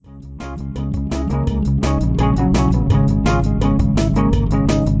I'll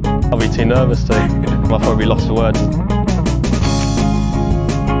be too nervous to. I'll probably lost for words.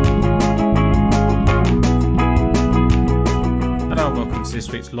 Hello and welcome to this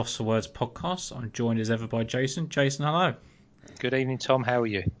week's Lost for Words podcast. I'm joined as ever by Jason. Jason, hello. Good evening, Tom. How are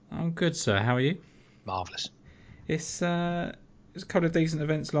you? I'm good, sir. How are you? Marvellous. It's a couple of decent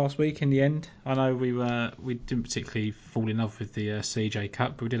events last week in the end. I know we didn't particularly fall in love with the CJ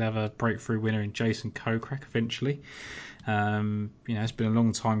Cup, but we did have a breakthrough winner in Jason Kokrak eventually. It's been a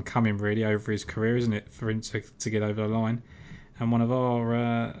long time coming really over his career, isn't it, for him to get over the line. And one of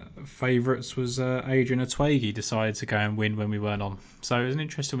our favourites was Adrian Otwegi decided to go and win when we weren't on. So it was an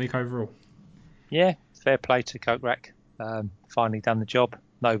interesting week overall. Yeah, fair play to Kokrak. Finally done the job.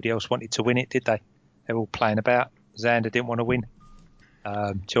 Nobody else wanted to win it, did they? They were all playing about. Xander didn't want to win.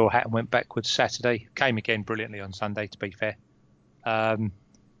 Tyrrell Hatton went backwards Saturday. Came again brilliantly on Sunday, to be fair.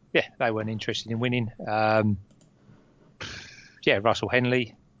 They weren't interested in winning. Russell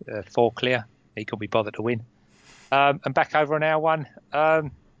Henley, 4 clear. He couldn't be bothered to win. And back over on our one,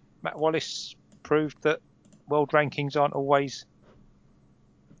 Matt Wallace proved that world rankings aren't always,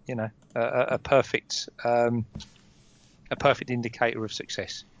 a perfect indicator of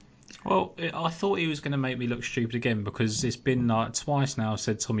success. Well, I thought he was going to make me look stupid again because it's been like twice now I've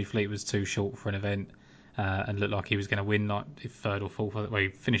said Tommy Fleet was too short for an event and looked like he was going to win like third or fourth. Well, he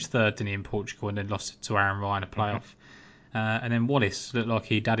finished third, didn't he, in Portugal and then lost it to Aaron Ryan in a playoff. And then Wallace looked like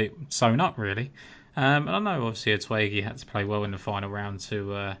he'd had it sewn up, really. And I know, obviously, Otwegi had to play well in the final round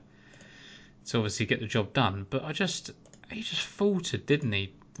to obviously get the job done. But he just faltered, didn't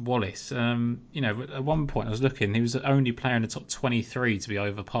he, Wallace? At one point I was looking, he was the only player in the top 23 to be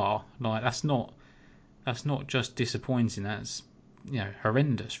over par. Like that's not just disappointing. That's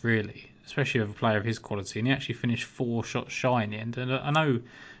horrendous, really, especially with a player of his quality. And he actually finished 4 shots shy in the end. And I know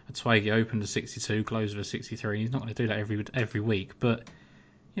Otwegi opened a 62, closed with a 63. He's not going to do that every week, but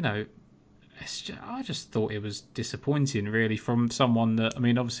I just thought it was disappointing, really, from someone that, I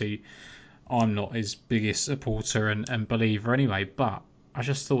mean, obviously, I'm not his biggest supporter and believer anyway, but I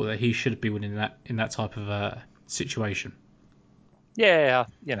just thought that he should be winning that in that type of situation. Yeah,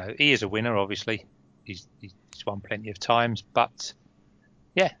 he is a winner, obviously. He's won plenty of times, but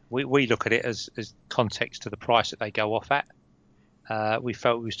yeah, we look at it as context to the price that they go off at. We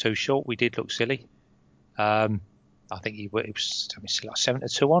felt he was too short. We did look silly. I think it was like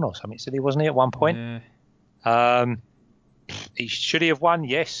 7-2 on or something silly, wasn't he, at one point? Yeah. Should he have won?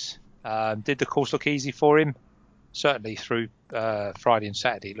 Yes. Did the course look easy for him? Certainly through Friday and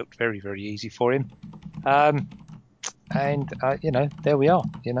Saturday, it looked very, very easy for him. There we are.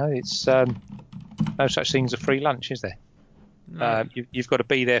 It's no such thing as a free lunch, is there? No. You've got to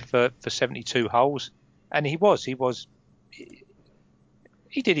be there for 72 holes. And he was.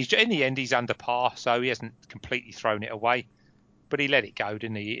 He did in the end. He's under par, so he hasn't completely thrown it away. But he let it go,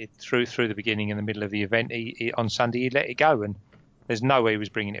 didn't he? Through the beginning and the middle of the event, he on Sunday he let it go, and there's no way he was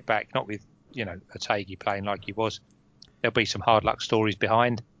bringing it back. Not with Otwegi playing like he was. There'll be some hard luck stories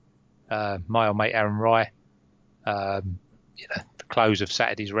behind. My old mate Aaron Rye, the close of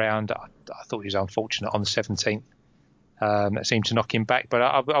Saturday's round, I thought he was unfortunate on the 17th. That seemed to knock him back, but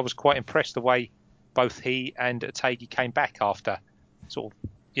I was quite impressed the way both he and Otwegi came back after sort of,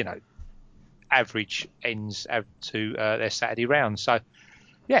 average ends to their Saturday round. So,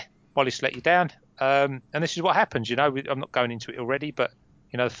 yeah, Wallace let you down. And this is what happens, I'm not going into it already, but,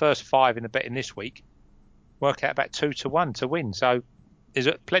 the first 5 in the betting this week work out about 2-1 to win. So there's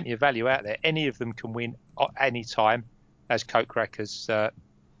plenty of value out there. Any of them can win at any time, as Kokrak has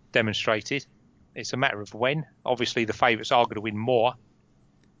demonstrated. It's a matter of when. Obviously, the favourites are going to win more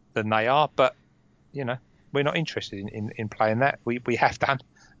than they are, but, we're not interested in playing that. We have done,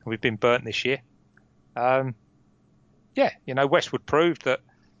 and we've been burnt this year. Westwood proved that,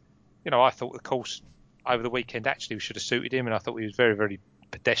 I thought the course over the weekend actually should have suited him, and I thought he was very, very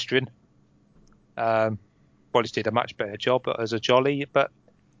pedestrian. Wallace did a much better job as a jolly, but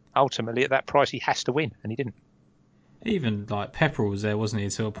ultimately at that price he has to win, and he didn't. Even like Pepperell was there, wasn't he,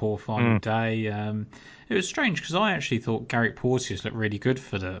 until a poor final day. It was strange because I actually thought Garrick Porteous looked really good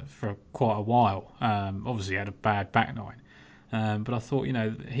for quite a while. Obviously he had a bad back nine, but I thought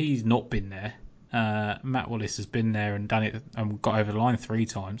he's not been there. Matt Wallace has been there and done it and got over the line 3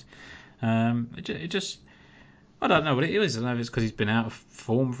 times. It just I don't know what it is. I don't know if it's because he's been out of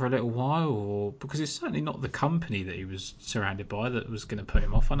form for a little while, or because it's certainly not the company that he was surrounded by that was going to put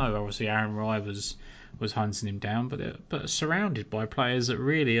him off. I know obviously Aaron Rye was hunting him down, but surrounded by players that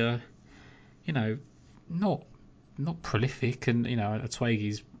really are, not prolific, and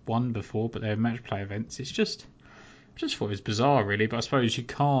Otwegi's won before, but they're match play events. I just thought it was bizarre, really. But I suppose you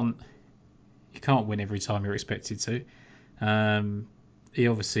can't you can't win every time you're expected to. He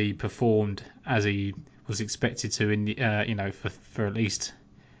obviously performed as he was expected to in the, for at least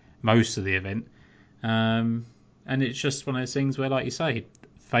most of the event. And it's just one of those things where, like you say,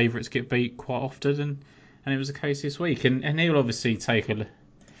 favourites get beat quite often, and it was the case this week. And he'll obviously take a.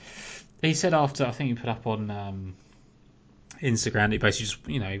 He said after, I think he put up on Instagram, he basically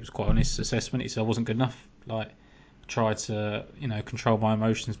just, he was quite honest assessment. He said I wasn't good enough. Like, tried to, control my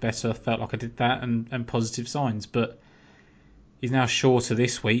emotions better. Felt like I did that, and positive signs. But he's now shorter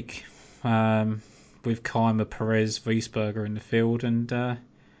this week with Keimer, Perez, Wiesberger in the field, and I'm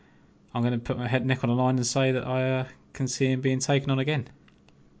going to put my neck on the line and say that I can see him being taken on again.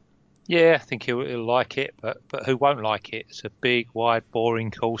 Yeah, I think he'll like it, but who won't like it? It's a big, wide,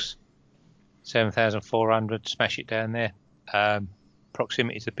 boring course. 7,400, smash it down there.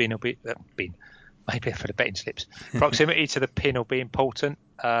 Proximity to the pin will be maybe for the betting slips. Proximity to the pin will be important.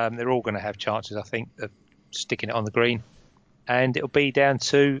 They're all going to have chances, I think, of sticking it on the green, and it'll be down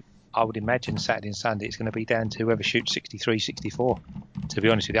to, I would imagine, Saturday and Sunday. It's going to be down to whoever shoots 63, 64. To be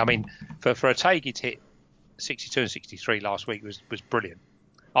honest with you, I mean, for Otaegi to hit 62 and 63 last week was brilliant.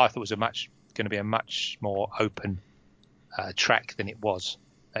 I thought it was going to be a much more open track than it was.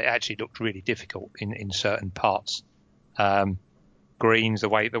 It actually looked really difficult in certain parts. Greens, the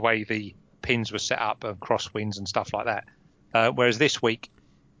way the pins were set up, and crosswinds and stuff like that. Whereas this week,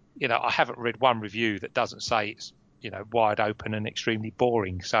 I haven't read one review that doesn't say it's wide open and extremely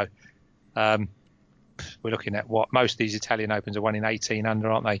boring. So we're looking at what most of these Italian Opens are 1 in 18 under,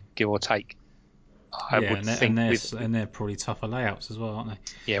 aren't they? Give or take. And they're probably tougher layouts as well, aren't they?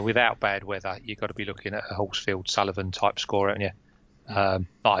 Yeah, without bad weather, you've got to be looking at a Horsfield Sullivan type score, haven't you?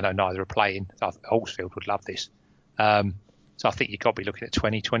 I know neither are playing. Horsfield would love this. So I think you've got to be looking at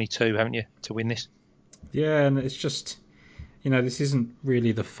 20, 22, haven't you, to win this? Yeah, and it's just, this isn't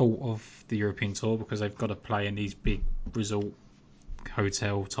really the fault of the European Tour, because they've got to play in these big resort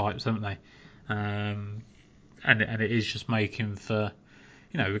hotel types, haven't they? And it is just making for,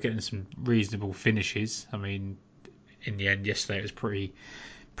 we're getting some reasonable finishes. I mean, in the end, yesterday it was pretty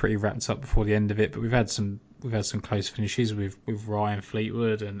wrapped up before the end of it, but we've had some close finishes with Ryan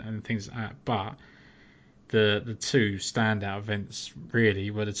Fleetwood and things like that. But the two standout events really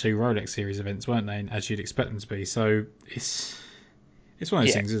were the two Rolex Series events, weren't they? As you'd expect them to be. So it's one of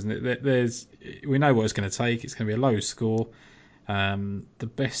those things, isn't it? We know what it's going to take. It's going to be a low score. The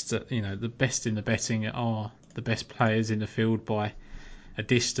best in the betting are the best players in the field by a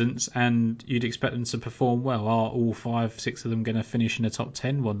distance, and you'd expect them to perform well. Are all 5-6 of them going to finish in the top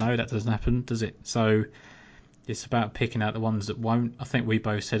 10? Well, no, that doesn't happen, does it? So it's about picking out the ones that won't. I think we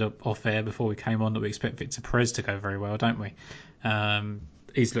both said off air before we came on that we expect Victor Perez to go very well, don't we?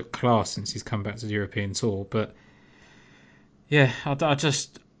 He's looked class since he's come back to the European Tour, but yeah,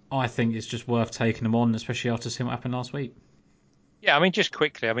 I think it's just worth taking them on, especially after seeing what happened last week. Yeah, I mean, just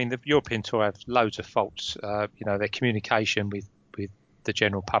quickly, the European Tour have loads of faults. Their communication with the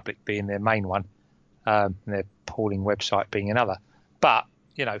general public being their main one, and their polling website being another. But,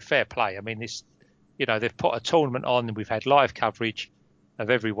 fair play. I mean, this, they've put a tournament on, and we've had live coverage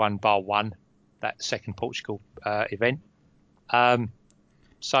of everyone bar one, that second Portugal event.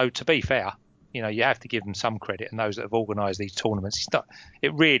 So to be fair, you have to give them some credit, and those that have organised these tournaments,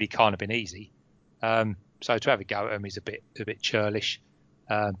 it really can't have been easy. So to have a go at them is a bit churlish.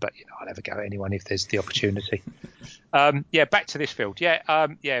 But I'll have a go at anyone if there's the opportunity. Back to this field.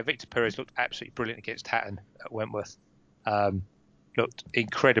 Victor Perez looked absolutely brilliant against Hatton at Wentworth. Looked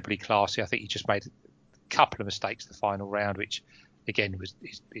incredibly classy. I think he just made a couple of mistakes the final round, which again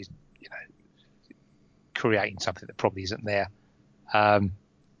is creating something that probably isn't there.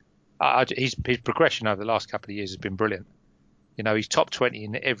 His progression over the last couple of years has been brilliant. He's top 20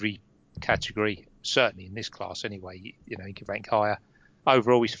 in every category, certainly in this class anyway. He can rank higher.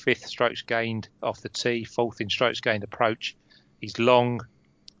 Overall, he's 5th strokes gained off the tee, 4th in strokes gained approach. He's long.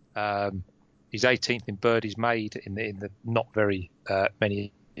 He's 18th in birdies made in the not very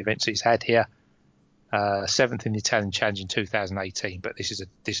many events he's had here. 7th in the Italian Challenge in 2018, but this is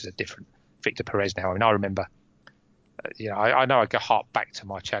a different Victor Perez now. I mean, I remember. I know I go hark back to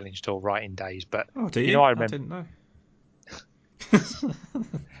my Challenge Tour writing days, but do you? I remember. I didn't know.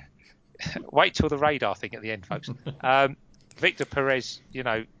 Wait till the radar thing at the end, folks. Victor Perez, he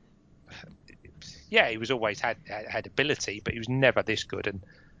was always had ability, but he was never this good.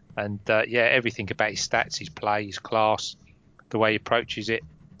 And everything about his stats, his play, his class, the way he approaches it.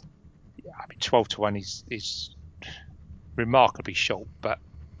 I mean, 12-1 is remarkably short, but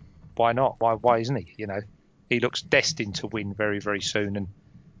why not? Why isn't he? He looks destined to win very, very soon, and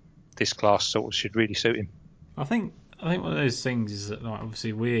this class sort of should really suit him. I think I think one of those things is that, like,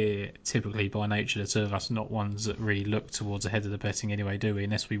 obviously we're typically by nature, the two of us, not ones that really look towards ahead of the betting anyway, do we?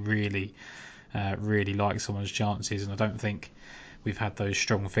 Unless we really, really like someone's chances, and I don't think we've had those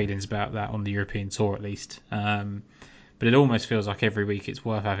strong feelings about that on the European tour at least. But it almost feels like every week it's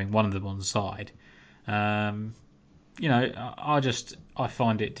worth having one of them on side. I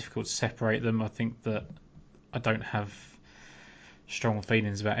find it difficult to separate them. I think that I don't have strong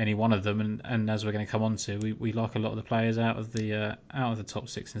feelings about any one of them, and as we're going to come on to, we like a lot of the players out of the top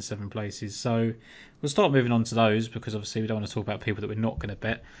 6 and 7 places. So we'll start moving on to those, because obviously we don't want to talk about people that we're not going to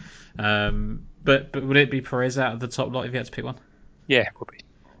bet. But would it be Perez out of the top lot if you had to pick one? Yeah, it would be.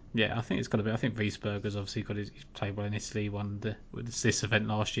 Yeah, I think it's got to be. I think Wiesberger's obviously he's played well in Italy, won this event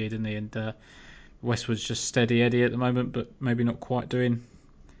last year, didn't he? And Westwood's just steady Eddie at the moment, but maybe not quite doing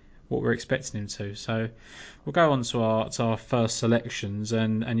what we're expecting him to. So we'll go on to our first selections,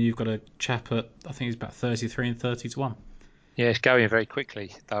 and you've got a chap at, I think it's about 33 and 30 to 1. Yeah, it's going very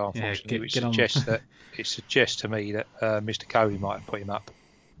quickly though, unfortunately, which suggests to me that Mr. Cody might have put him up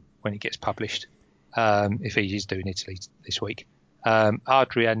when it gets published, if he is doing Italy this week.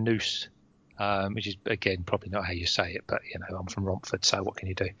 Adrian Nus, which is again probably not how you say it, but I'm from Romford, so what can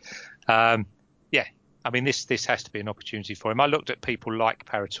you do? Yeah, I mean this has to be an opportunity for him. I looked at people like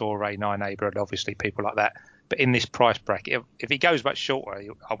Paratore, Nine Aber, and obviously people like that, but in this price bracket, if he goes much shorter,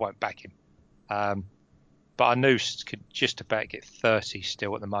 I won't back him. But Nus could just about get 30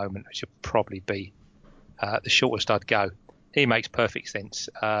 still at the moment, which would probably be the shortest I'd go. He makes perfect sense.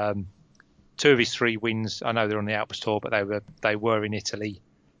 2 of his 3 wins, I know they're on the Alps Tour, but they were in Italy.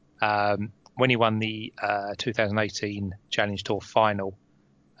 When he won the 2018 Challenge Tour final,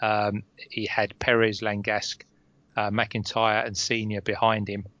 he had Perez, Langasque, McIntyre and Senior behind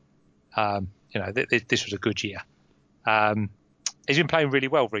him. This was a good year. He's been playing really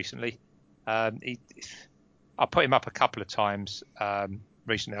well recently. I put him up a couple of times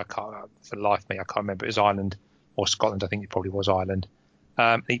recently. For the life of me, I can't remember. It was Ireland or Scotland. I think it probably was Ireland.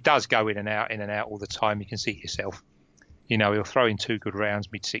 He does go in and out all the time. You can see it yourself. He'll throw in 2 good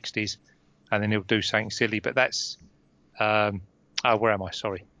rounds, mid-60s, and then he'll do something silly. But that's where am I?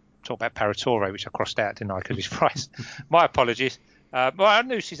 Sorry, talk about Paratore, which I crossed out, didn't I? Because his price. My apologies. Well,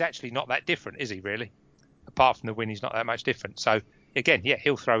 Nus is actually not that different, is he? Really? Apart from the win, he's not that much different. So again, yeah,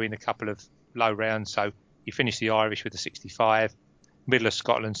 he'll throw in a couple of low rounds. So he finished the Irish with a 65, middle of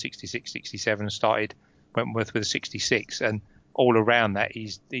Scotland 66, 67, and started Wentworth with a 66, and all around that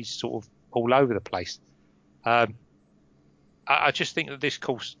he's sort of all over the place. I just think that this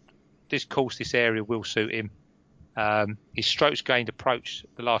area will suit him. His strokes gained approach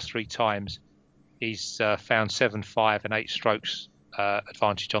the last 3 times, he's found 7, 5 and 8 strokes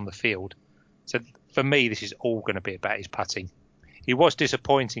advantage on the field. So for me, this is all going to be about his putting. He was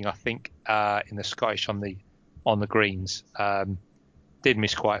disappointing, I think, in the Scottish on the greens. Did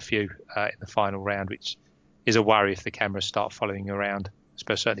miss quite a few in the final round, which is a worry if the cameras start following him around,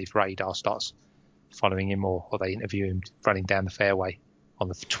 certainly if radar starts following him or they interview him running down the fairway on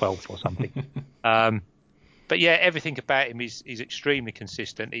the 12th or something. But yeah, everything about him is extremely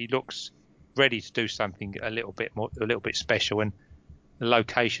consistent. He looks ready to do something a little bit special, and the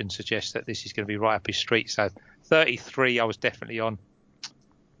location suggests that this is going to be right up his street. So 33, I was definitely on.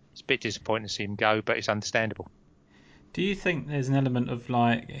 It's a bit disappointing to see him go, but it's understandable. Do you think there's an element of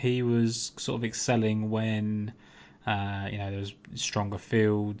he was sort of excelling when there was stronger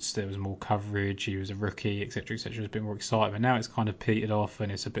fields, there was more coverage, he was a rookie, etc., etc. There's a bit more excitement. Now it's kind of petered off,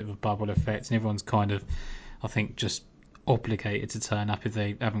 and it's a bit of a bubble effect, and everyone's kind of, I think, just obligated to turn up if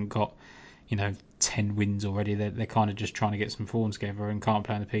they haven't got 10 wins already. They're kind of just trying to get some form together and can't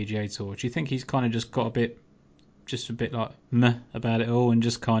play on the PGA Tour. Do you think he's kind of just got a bit like meh about it all, and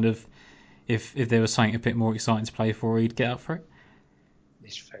just kind of, if there was something a bit more exciting to play for, he'd get up for it?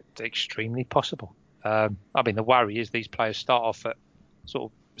 It's extremely possible. I mean, the worry is these players start off at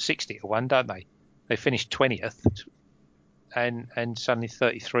sort of 60 to 1, don't they? They finish 20th and suddenly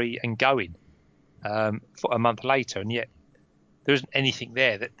 33 and going for a month later, and yet there isn't anything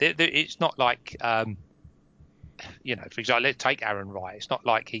there. That it's not like, for example, let's take Aaron Rai. It's not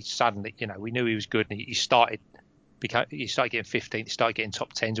like he suddenly, we knew he was good and he started getting 15th, he started getting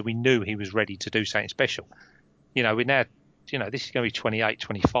top 10s, and we knew he was ready to do something special. We now, this is going to be 28,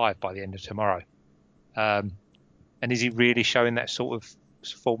 25 by the end of tomorrow. And is he really showing that sort of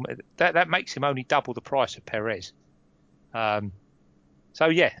form? That makes him only double the price of Perez. So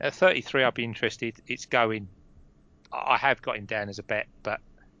yeah, at 33, I'd be interested. It's going. I have got him down as a bet, but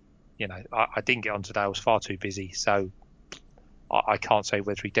I didn't get on today. I was far too busy, so I can't say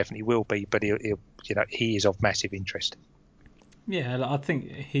whether he definitely will be. But he is of massive interest. Yeah, I think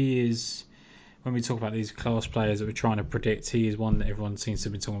he is when we talk about these class players that we're trying to predict, he is one that everyone seems to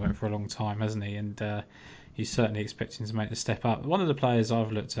have been talking about for a long time, hasn't he? And he's certainly expecting to make the step up. One of the players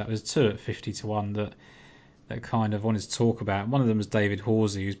I've looked at, there's two at 50 to 1 that kind of wanted to talk about. One of them was David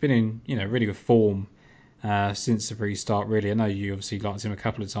Horsey, who's been in really good form since the restart. Really, I know you obviously liked him a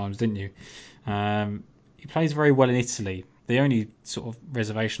couple of times, didn't you? He plays very well in Italy. The only sort of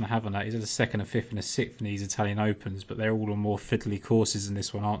reservation I have on that is at a second, a fifth, and a sixth in these Italian Opens, but they're all on more fiddly courses than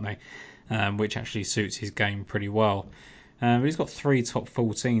this one, aren't they? Which actually suits his game pretty well. But he's got 3 top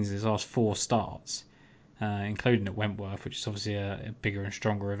 14s in his last 4 starts, including at Wentworth, which is obviously a bigger and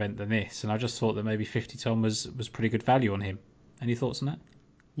stronger event than this. And I just thought that maybe 50 Tom was pretty good value on him. Any thoughts on that?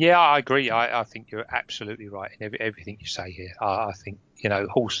 Yeah, I agree. I think you're absolutely right in everything you say here. I think,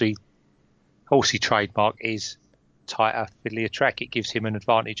 Horsey trademark is tighter, fiddlier track. It gives him an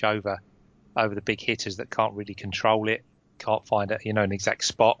advantage over the big hitters that can't really control it, can't find an exact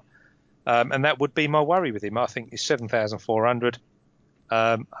spot. And that would be my worry with him. I think he's 7,400.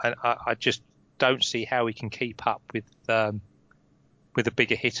 And I just don't see how he can keep up with the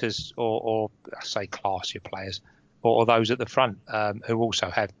bigger hitters or I say classier players or those at the front who also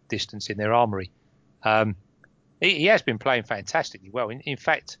have distance in their armoury. He has been playing fantastically well. In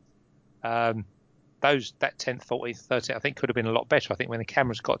fact, that 10th, 14th, 13th, I think could have been a lot better. I think when the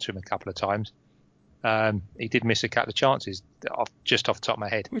cameras got to him a couple of times, he did miss a couple of chances just off the top of my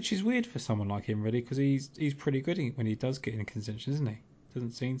head. Which is weird for someone like him, really, because he's pretty good when he does get in contention, isn't he?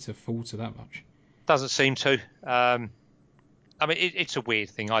 Doesn't seem to falter that much. Doesn't seem to. I mean, it's a weird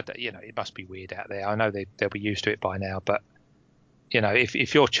thing. It must be weird out there. I know they'll be used to it by now, but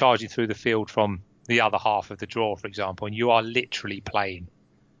if you're charging through the field from the other half of the draw, for example, and you are literally playing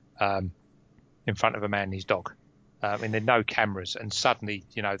in front of a man and his dog, and there are no cameras, and suddenly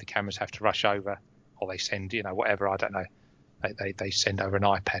the cameras have to rush over, or they send whatever, I don't know, they send over an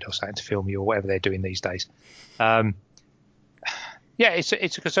iPad or something to film you or whatever they're doing these days. Yeah, it's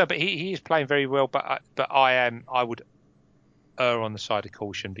a concern, but he is playing very well. But I would err on the side of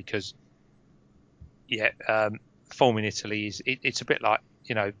caution because form in Italy it's a bit like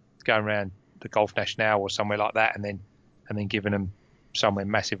going around the Golf National or somewhere like that, and then giving them somewhere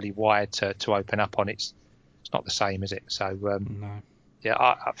massively wide to open up on. It's not the same, is it? So No.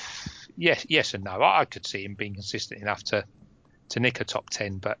 yeah, yes and no. I could see him being consistent enough to nick a top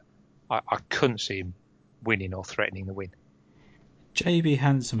 10, but I couldn't see him winning or threatening the win. JB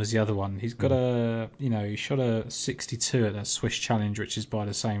Hansen was the other one. He's got he shot a 62 at that Swiss Challenge, which is by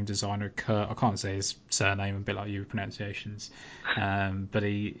the same designer, Kurt. I can't say his surname, a bit like you with pronunciations. But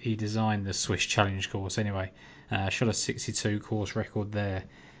he designed the Swiss Challenge course anyway. Shot a 62 course record there.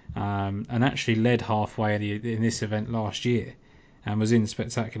 And actually led halfway in this event last year and was in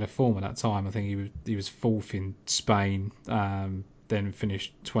spectacular form at that time. I think he was 4th in Spain, then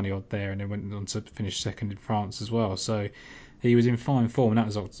finished 20 odd there, and then went on to finish 2nd in France as well. So he was in fine form, and that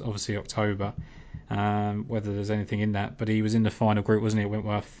was obviously October, whether there's anything in that. But he was in the final group, wasn't he, at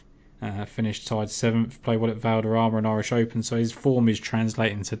Wentworth? Finished tied 7th, played well at Valderrama and Irish Open. So his form is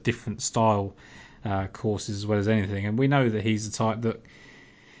translating to different style courses as well as anything. And we know that he's the type that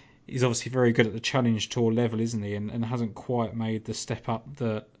he's obviously very good at the Challenge Tour level, isn't he? And hasn't quite made the step up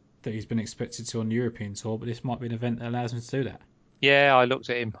that he's been expected to on the European Tour. But this might be an event that allows him to do that. Yeah, I looked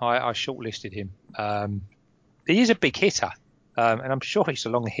at him. I shortlisted him. He is a big hitter. And I'm sure he's a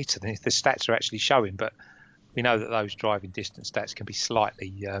longer hitter than the stats are actually showing, but we know that those driving distance stats can be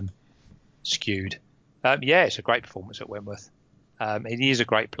slightly skewed. It's a great performance at Wentworth. He is a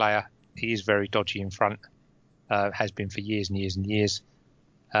great player. He is very dodgy in front, has been for years and years and years.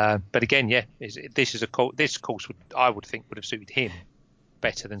 But again, this course I would think would have suited him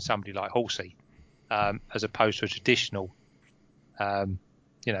better than somebody like Horsey, as opposed to a traditional,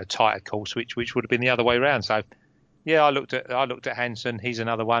 tighter course, which would have been the other way around. So. Yeah, I looked at Hansen. He's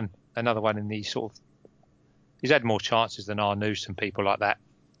another one in the sort of. He's had more chances than Arnoux and people like that.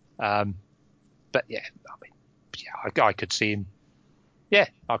 But I could see him. Yeah,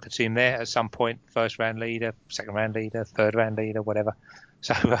 I could see him there at some point. First round leader, second round leader, third round leader, whatever.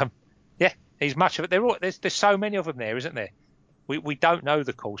 So he's much of it. There's so many of them there, isn't there? We don't know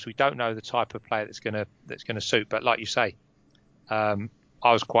the course. We don't know the type of player that's gonna suit. But like you say, I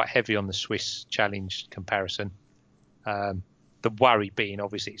was quite heavy on the Swiss Challenge comparison. The worry being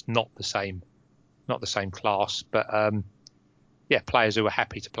obviously it's not the same class, but players who are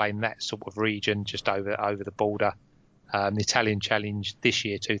happy to play in that sort of region just over the border. The Italian Challenge this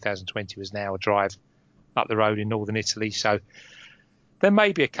year, 2020, was now a drive up the road in northern Italy, so there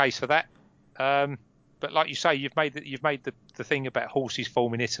may be a case for that. But like you say, you've made the thing about Horsey's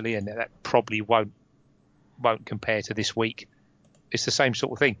form in Italy, and that probably won't compare to this week. it's the same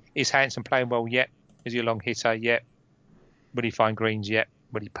sort of thing. Is Hansen playing well yet? Is he a long hitter yet? Will he find greens yet?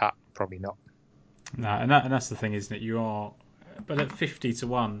 Will he putt? Probably not. No, and that's the thing, isn't it? You are, but at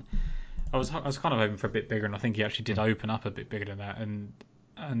 50-1, I was kind of hoping for a bit bigger, and I think he actually did open up a bit bigger than that.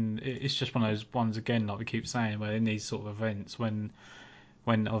 And it's just one of those ones again, like we keep saying, where in these sort of events, when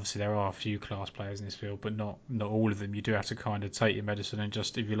obviously there are a few class players in this field, but not all of them, you do have to kind of take your medicine and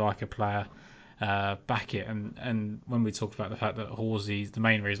just, if you like a player, back it. And when we talk about the fact that Horsey, the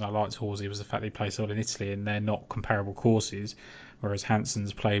main reason I liked Horsey was the fact they play so well in Italy, and they're not comparable courses, whereas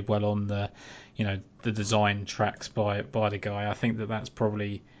Hansen's played well on the design tracks by the guy. I think that's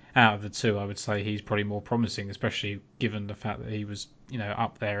probably, out of the two, I would say he's probably more promising, especially given the fact that he was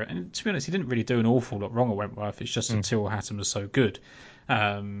up there. And to be honest, he didn't really do an awful lot wrong at Wentworth. It's just that Tyrrell Hatton was so good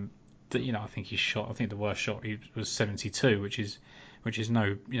that I think he shot. I think the worst shot he was 72, which is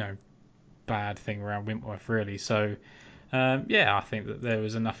no bad thing around Wentworth really. So I think that there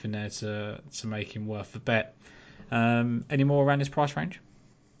was enough in there to make him worth the bet. Any more around his price range?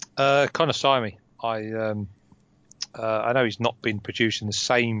 Conor Syme. I know he's not been producing the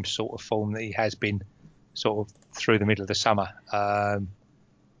same sort of form that he has been sort of through the middle of the summer.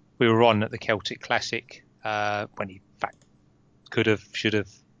 We were on at the Celtic Classic when he, in fact, could have, should have,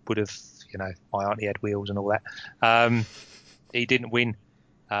 would have, my auntie had wheels and all that. He didn't win.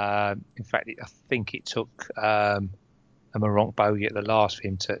 In fact, I think it took a Moronk bogey at the last for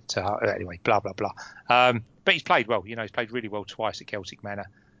him to anyway, blah, blah, blah. But he's played well. He's played really well twice at Celtic Manor.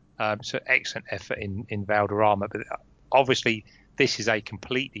 So excellent effort in Valderrama. But obviously, this is a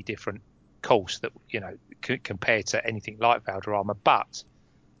completely different course that, compared to anything like Valderrama. But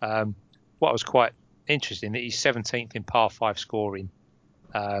what was quite interesting, that he's 17th in par 5 scoring.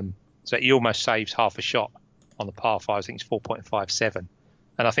 So he almost saves half a shot on the par 5. I think it's 4.57.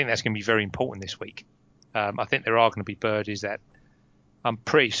 And I think that's going to be very important this week. I think there are going to be birdies that I'm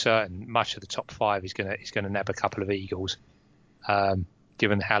pretty certain much of the top 5 is going to nab a couple of eagles,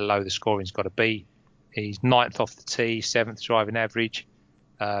 given how low the scoring's got to be. He's 9th off the tee, 7th driving average.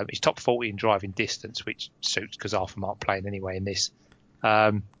 He's top 40 in driving distance, which suits because half of them aren't playing anyway in this.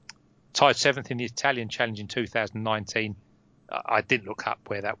 Tied 7th in the Italian Challenge in 2019. I didn't look up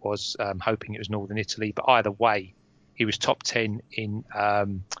where that was, hoping it was Northern Italy. But either way, he was top 10 in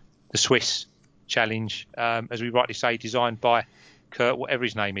the Swiss Challenge, as we rightly say, designed by Kurt, whatever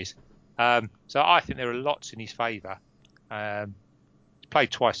his name is. So I think there are lots in his favour. He's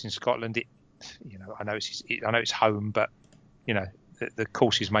played twice in Scotland. I know it's home, but the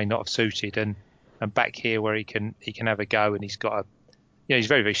courses may not have suited. And back here where he can have a go, and he's got he's a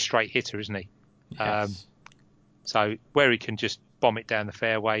very, very straight hitter, isn't he? Yes. So where he can just bomb it down the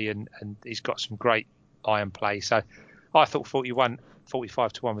fairway, and he's got some great iron play. So I thought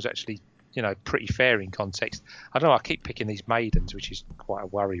 45-1 was actually, pretty fair in context. I don't know, I keep picking these maidens, which is quite a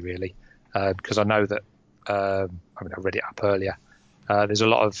worry really, because I know that, I read it up earlier. There's a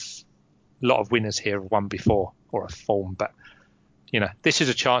lot of winners here have won before, or have formed, but this is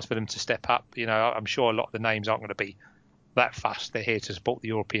a chance for them to step up. I'm sure a lot of the names aren't going to be that fast. They're here to support the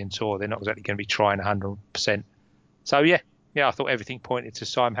European Tour. They're not exactly going to be trying 100%. So yeah, I thought everything pointed to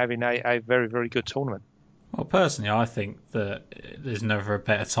Syme having a very, very good tournament. Well, personally, I think that there's never a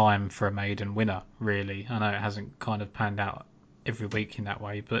better time for a maiden winner, really. I know it hasn't kind of panned out every week in that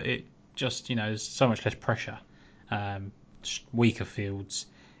way, but it just, there's so much less pressure. Weaker fields,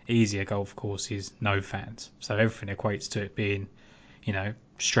 easier golf courses, no fans. So everything equates to it being,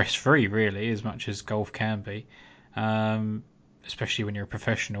 stress-free, really, as much as golf can be. Especially when you're a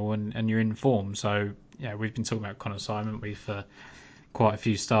professional and you're in form. So, we've been talking about Conor Syme, for quite a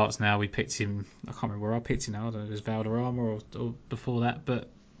few starts now. We picked him, I can't remember where I picked him now, I don't know if it was Valderrama or before that, but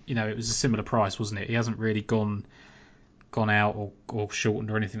it was a similar price, wasn't it? He hasn't really gone out or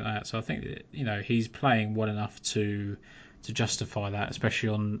shortened or anything like that. So I think he's playing well enough to justify that, especially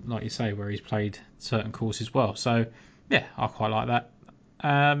on, like you say, where he's played certain courses well. So yeah, I quite like that.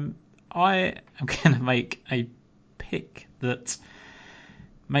 I am going to make a pick that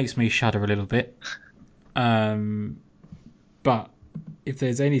makes me shudder a little bit. But if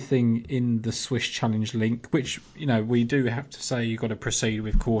there's anything in the Swiss Challenge link, which, we do have to say you've got to proceed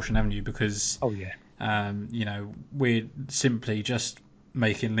with caution, haven't you? Because, we're simply just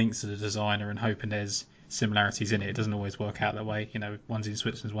making links to the designer and hoping there's similarities in it. It doesn't always work out that way. One's in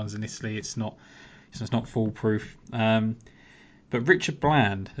Switzerland, one's in Italy. It's not foolproof. But Richard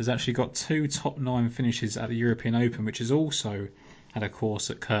Bland has actually got 2 top 9 finishes at the European Open, which is also at a course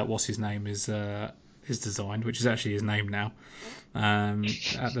that Kurt, what's his name, is designed, which is actually his name now,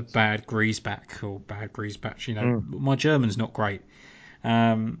 at the Bad Griesbach. My German's not great.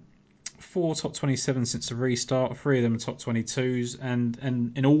 4 top 27 since the restart. 3 of them are top 22s,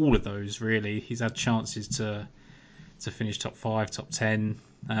 and in all of those, really, he's had chances to finish top 5, top 10.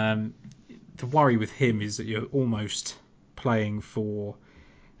 The worry with him is that you're almost playing for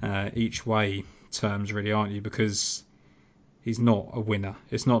each way terms, really, aren't you? Because he's not a winner.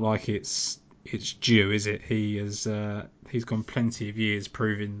 It's not like it's due, is it? He's gone plenty of years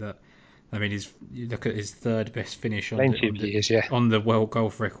proving that. I mean, you look at his third best finish on the world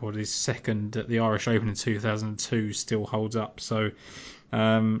golf record. His second at the Irish Open in 2002 still holds up. So,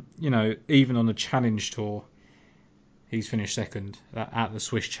 even on the Challenge Tour, he's finished second at the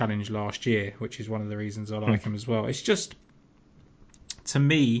Swiss Challenge last year, which is one of the reasons I like him as well. It's just, to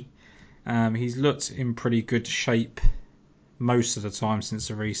me, he's looked in pretty good shape most of the time since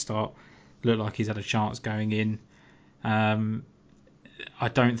the restart. Looked like he's had a chance going in. I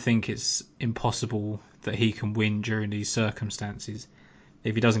don't think it's impossible that he can win during these circumstances.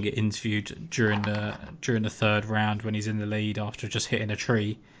 If he doesn't get interviewed during the third round when he's in the lead after just hitting a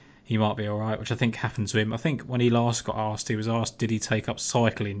tree, he might be all right, which I think happened to him. I think when he last got asked, he was asked, did he take up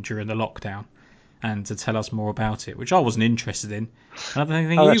cycling during the lockdown, and to tell us more about it, which I wasn't interested in. And I don't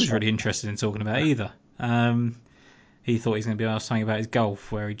think he was really interested in talking about either. He thought he was going to be asked something about his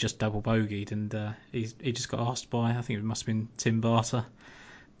golf, where he just double bogeyed, and he just got asked by, I think it must have been Tim Barter,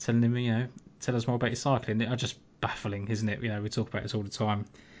 telling him, tell us more about your cycling. It's just baffling, isn't it? We talk about this all the time,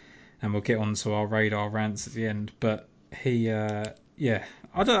 and we'll get on to our radar rants at the end. But he, I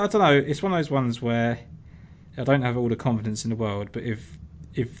don't know. It's one of those ones where I don't have all the confidence in the world, but if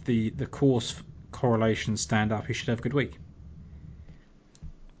the course correlations stand up, he should have a good week.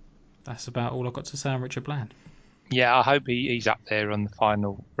 That's about all I've got to say on Richard Bland. Yeah, I hope he's up there on the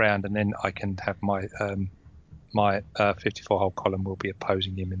final round, and then I can have my 54-hole column will be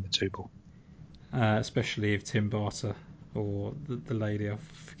opposing him in the 2-ball. Especially if Tim Barter or the lady, I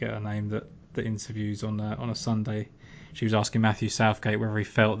forget her name, that interviews on a Sunday, she was asking Matthew Southgate whether he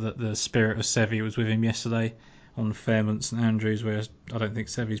felt that the spirit of Seve was with him yesterday on Fairmont St Andrews, whereas I don't think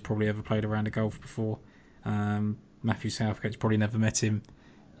Seve's probably ever played a round of golf before. Matthew Southgate's probably never met him.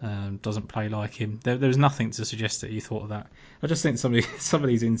 Doesn't play like him. There was nothing to suggest that he thought of that. I just think some of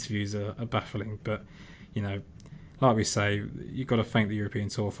these interviews are baffling. But like we say, you've got to thank the European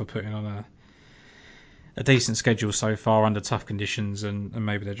Tour for putting on a decent schedule so far under tough conditions, and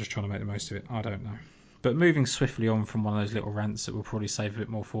maybe they're just trying to make the most of it. I don't know. But moving swiftly on from one of those little rants that we'll probably save a bit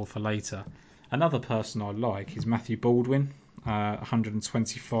more for later. Another person I like is Matthew Baldwin,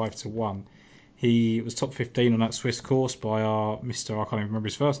 125-1. He was top 15 on that Swiss course by our Mr. I can't even remember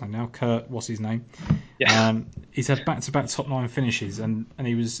his first name now. Kurt, what's his name? Yeah. He's had back-to-back top 9 finishes, and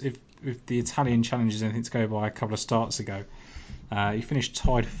he was, if the Italian Challenge is anything to go by, a couple of starts ago, he finished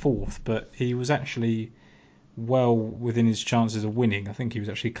tied 4th, but he was actually well within his chances of winning. I think he was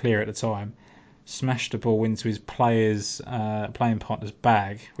actually clear at the time. Smashed the ball into his playing partner's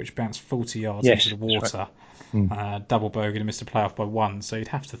bag, which bounced 40 yards into the water. Right. Double bogeyed and missed the playoff by 1. So you'd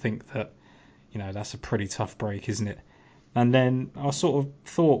have to think that, that's a pretty tough break, isn't it? And then I sort of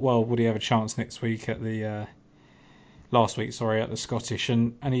thought, well, would he have a chance next week at the last week, at the Scottish,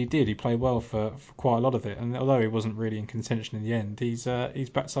 and he did. He played well for quite a lot of it, and although he wasn't really in contention in the end, he's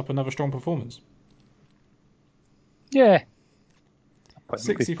backed up another strong performance. Yeah.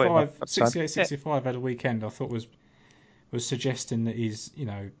 68-65 at a weekend, I thought was suggesting that he's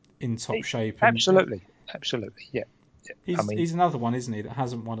in top shape. Absolutely, yeah. He's another one, isn't he, that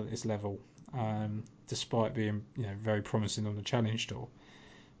hasn't won at this level, despite being very promising on the Challenge Tour.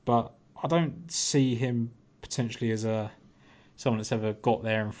 But I don't see him potentially as someone that's ever got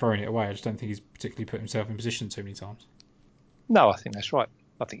there and thrown it away. I just don't think he's particularly put himself in position too many times. No, I think that's right.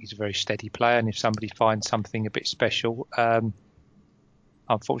 I think he's a very steady player, and if somebody finds something a bit special,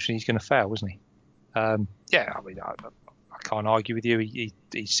 unfortunately he's going to fail, isn't he? I can't argue with you.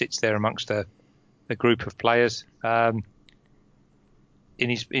 He sits there amongst a group of players. In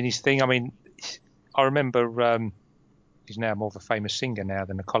his thing, I mean, I remember he's now more of a famous singer now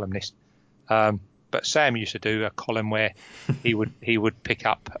than a columnist. But Sam used to do a column where he would pick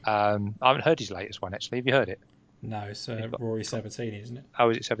up. I haven't heard his latest one actually. Have you heard it? No, it's Rory Sabatini, isn't it? Oh,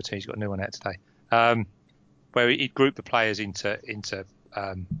 is it Sabatini? He's got a new one out today. Where he'd group the players into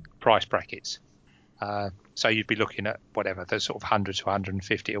price brackets. So you'd be looking at whatever, the sort of 100 to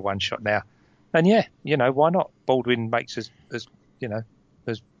 150 at one shot now. And why not? Baldwin makes as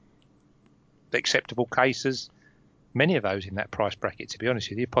acceptable cases. Many of those in that price bracket, to be honest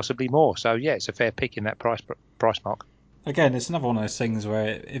with you, possibly more. So yeah, it's a fair pick in that price mark. Again, it's another one of those things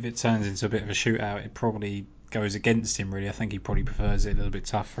where if it turns into a bit of a shootout, it probably goes against him. Really, I think he probably prefers it a little bit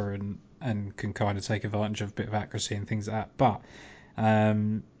tougher and can kind of take advantage of a bit of accuracy and things like that. But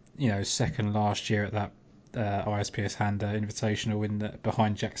second last year at that ISPS Handa Invitational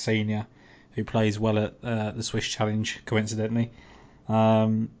behind Jack Senior, who plays well at the Swiss Challenge, coincidentally.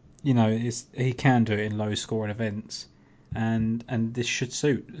 He can do it in low scoring events, and this should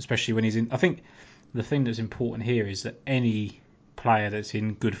suit, especially when he's in. I think the thing that's important here is that any player that's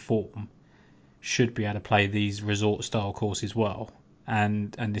in good form should be able to play these resort style courses well,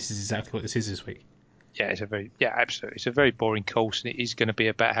 and this is exactly what this is this week. Yeah, absolutely. It's a very boring course, and it is going to be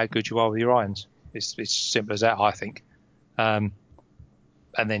about how good you are with your irons. It's simple as that, I think. And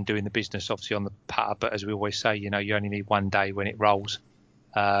then doing the business, obviously, on the putter. But as we always say, you only need one day when it rolls.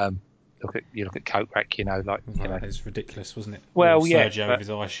 Look at Kokrak, it's ridiculous, wasn't it? Well, Sergio with his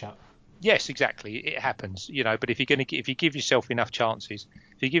eyes shut. Yes, exactly. It happens, But if you give yourself enough chances,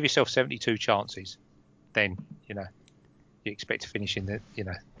 if you give yourself 72 chances, then you expect to finish in the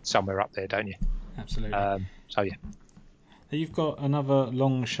somewhere up there, don't you? Absolutely. So yeah. You've got another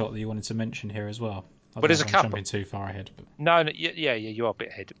long shot that you wanted to mention here as well. But there's a couple. Jumping too far ahead. But... No, yeah, you are a bit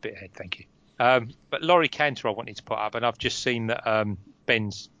ahead. Thank you. But Laurie Cantor, I wanted to put up, and I've just seen that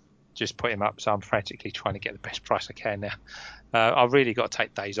Ben's just put him up, so I'm frantically trying to get the best price I can now. I've really got to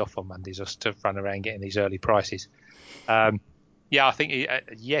take days off on Mondays just to run around getting these early prices. I think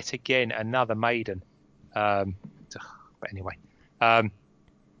yet again another maiden. But anyway,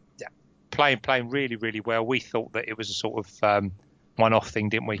 playing really, really well. We thought that it was a sort of one-off thing,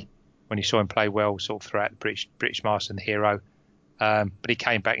 didn't we? When you saw him play well sort of throughout the British Masters and the Hero. But he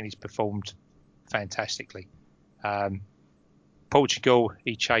came back and he's performed fantastically. Portugal,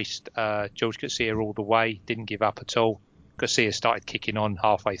 he chased George Garcia all the way, didn't give up at all. Garcia started kicking on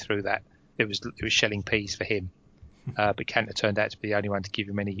halfway through that. It was shelling peas for him. But Cantor turned out to be the only one to give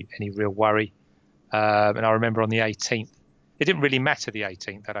him any real worry. And I remember on the 18th, it didn't really matter the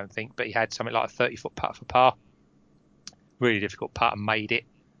 18th, I don't think, but he had something like a 30-foot putt for par. Really difficult putt and made it.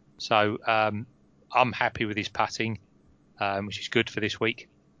 So I'm happy with his putting, which is good for this week,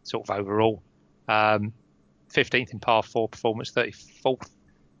 sort of overall. 15th in par 4 performance, 34th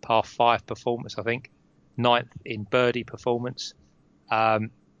par 5 performance, I think. 9th in birdie performance. Thought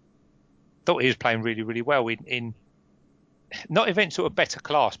he was playing really, really well in not events sort of better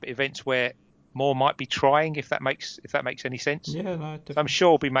class, but events where more might be trying, if that makes any sense. Yeah, no, definitely.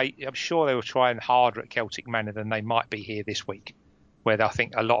 I'm sure they were trying harder at Celtic Manor than they might be here this week, where I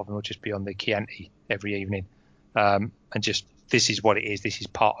think a lot of them will just be on the Chianti every evening, and just this is what it is. This is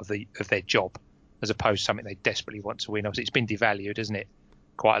part of their job, as opposed to something they desperately want to win. Obviously, it's been devalued, isn't it?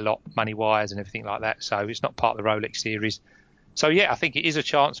 Quite a lot, money wise and everything like that. So it's not part of the Rolex series. So yeah, I think it is a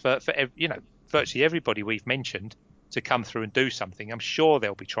chance for virtually everybody we've mentioned to come through and do something. I'm sure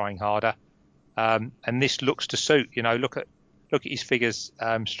they'll be trying harder. And this looks to suit. Look at his figures,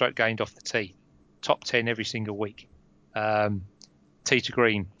 stroke gained off the tee, top 10 every single week. Tee to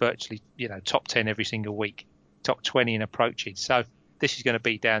green, virtually, top 10 every single week, top 20 in approaches. So this is going to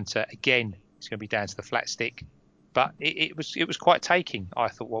be down to the flat stick. But it was quite taking, I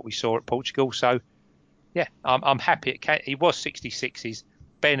thought, what we saw at Portugal. So yeah, I'm happy. He was 66s.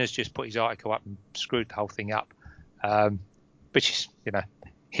 Ben has just put his article up and screwed the whole thing up, which is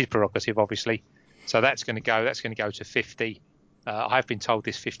his prerogative, obviously. So that's going to go to 50. I've been told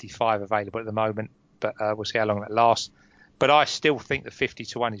there's 55 available at the moment, but we'll see how long that lasts. But I still think the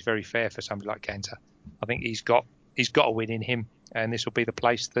 50-1 is very fair for somebody like Cantor. I think he's got a win in him, and this will be the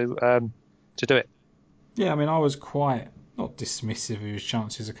place to do it. Yeah, I mean, I was quite not dismissive of his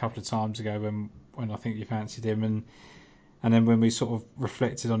chances a couple of times ago when I think you fancied him, and then when we sort of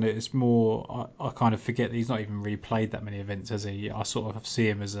reflected on it, it's more I kind of forget that he's not even really played that many events, has he? I sort of see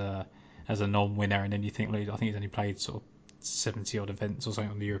him as a non-winner, and then you think, I think he's only played sort of 70 odd events or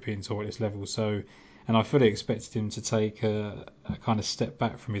something on the European Tour at this level. So, and I fully expected him to take a kind of step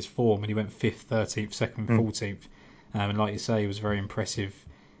back from his form, and he went 5th, 13th, 2nd, 14th, and like you say, he was very impressive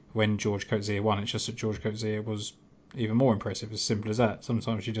when George Coetzee won. It's just that George Coetzee was even more impressive, as simple as that.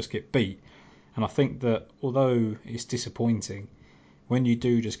 Sometimes you just get beat. And I think that although it's disappointing, when you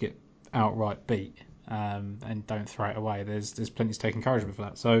do just get outright beat and don't throw it away, there's plenty to take encouragement for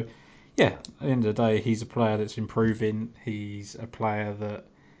that. So, yeah, at the end of the day, he's a player that's improving. He's a player that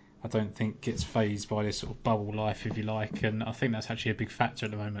I don't think gets phased by this sort of bubble life, if you like. And I think that's actually a big factor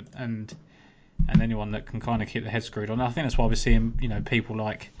at the moment. And anyone that can kind of keep their head screwed on. I think that's why we're seeing, people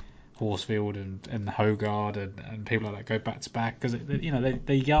like Horsfield and Hogard and people like that go back to back, because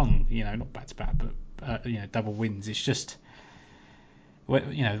they're young, not back to back, but double wins. It's just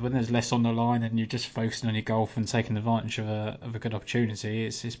when there's less on the line and you're just focusing on your golf and taking advantage of a good opportunity,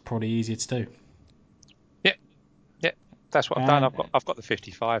 it's probably easier to do. Yeah, that's what I've done. I've got the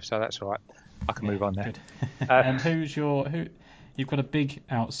 55, so that's all right. I can move on there. And who's You've got a big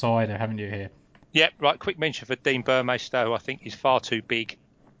outsider, haven't you, here? Yep, right. Quick mention for Dean Burmeister, who I think is far too big,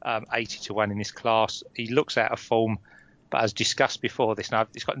 80-1 in this class. He looks out of form, but as discussed before this, now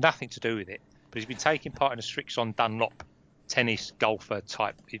it's got nothing to do with it, but he's been taking part in a Strixon Dunlop tennis golfer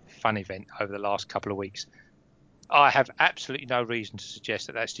type fun event over the last couple of weeks. I have absolutely no reason to suggest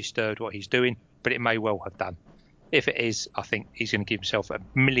that that's disturbed what he's doing, but it may well have done. If it is, I think he's going to give himself a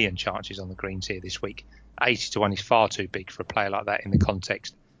million chances on the greens here this week. 80-1 is far too big for a player like that in the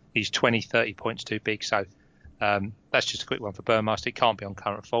context. He's 20, 30 points too big. So that's just a quick one for Burmeister. It can't be on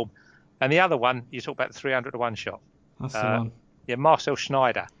current form. And the other one, you talk about the 300-1 shot. That's the one. Yeah, Marcel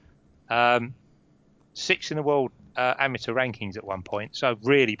Schneider. 6th in the world amateur rankings at one point. So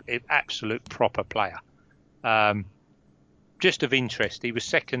really, absolute proper player. Just of interest, he was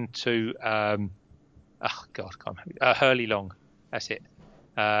second to Hurley Long. That's it.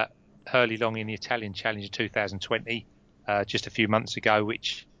 Hurley Long in the Italian Challenge in 2020, just a few months ago,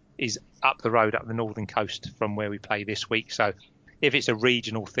 which is up the road, up the northern coast from where we play this week. So if it's a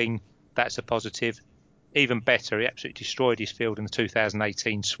regional thing, that's a positive. Even better, he absolutely destroyed his field in the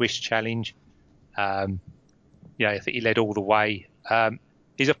 2018 Swiss Challenge. I think he led all the way.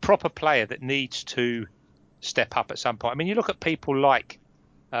 He's a proper player that needs to step up at some point. I mean, you look at people like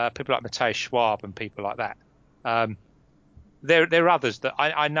Matthias Schwab and people like that. There are others that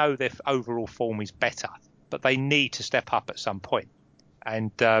I know their overall form is better, but they need to step up at some point.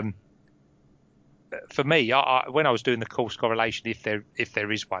 And for me, when I was doing the course correlation, if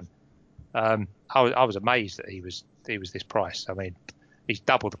there is one, I was amazed that he was this price. I mean, he's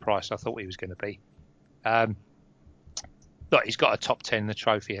double the price I thought he was going to be. Look, he's got a top 10 in the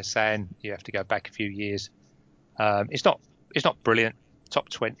Trophy Hassan. You have to go back a few years. It's not brilliant. Top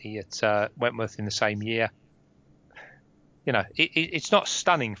 20 at Wentworth in the same year. It's not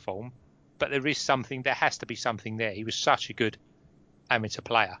stunning form, but there has to be something there. He was such a good amateur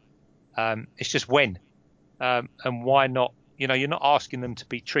player. It's just when, and why not? You're not asking them to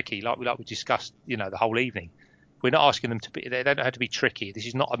be tricky like we discussed, the whole evening. We're not asking them to be. They don't have to be tricky. This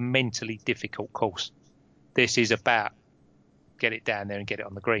is not a mentally difficult course. This is about get it down there and get it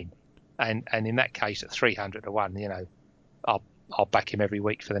on the green. And in that case, at 300-1, I'll back him every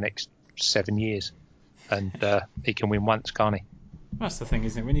week for the next 7 years, and he can win once, can't he? That's the thing,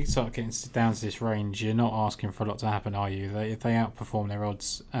 isn't it? When you start getting down to this range, you're not asking for a lot to happen, are you? If they outperform their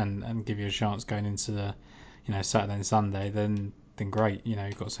odds and give you a chance going into the, Saturday and Sunday, then great.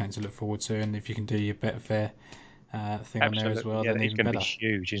 You've got something to look forward to, and if you can do your Betfair thing on there as well, then he's even going better. to be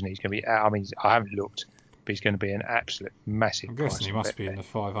huge, isn't he? He's going to be. I mean, I haven't looked, but he's going to be an absolute massive. I'm guessing he must be in the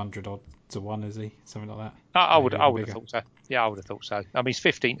 500 odd to 1, is he? Something like that. I would have thought so. Yeah, I would have thought so. I mean, he's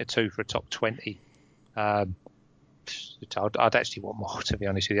 15-2 for a top 20. I'd actually want more, to be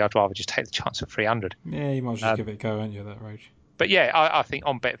honest with you. I'd rather just take the chance at 300. Yeah, you might just give it a go, aren't you, at that range? But yeah, I think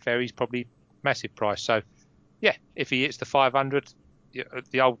on Betfair he's probably massive price. So yeah, if he hits the 500,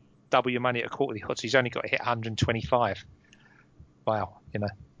 the old W money at a quarter of the odds, he's only got to hit 125. Wow,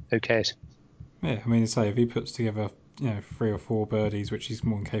 who cares? Yeah, I mean, say if he puts together 3 or 4 birdies, which he's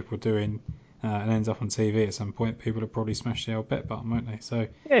more than capable of doing, and ends up on TV at some point, people will probably smash the old bet button, won't they? So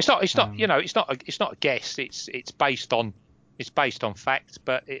yeah, it's not a guess. It's based on fact,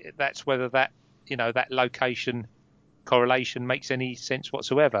 but that's whether that that location correlation makes any sense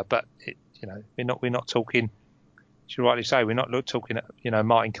whatsoever. But we're not talking. As you rightly say, we're not talking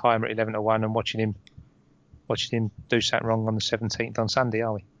Martin Keimer at 11-1 and watching him do something wrong on the 17th on Sunday,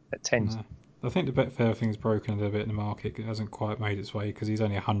 are we? At 10. No. I think the Betfair thing's broken a little bit in the market. It hasn't quite made its way because he's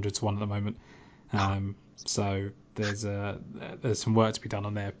only 100-1 at the moment. So there's some work to be done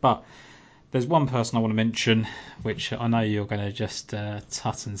on there. But there's one person I want to mention, which I know you're going to just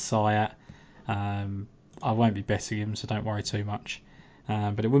tut and sigh at. I won't be betting him, so don't worry too much.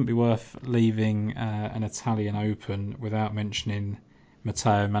 But it wouldn't be worth leaving an Italian Open without mentioning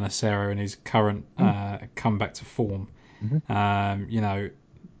Matteo Manassero and his current comeback to form. Mm-hmm.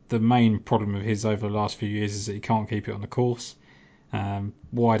 The main problem of his over the last few years is that he can't keep it on the course.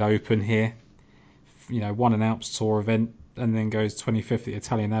 Wide open here. Won an Alps Tour event and then goes 25th at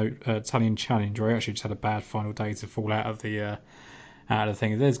the Italian Challenge, where he actually just had a bad final day to fall out of the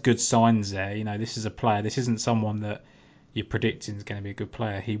thing. There's good signs there. This is a player. This isn't someone that you're predicting is going to be a good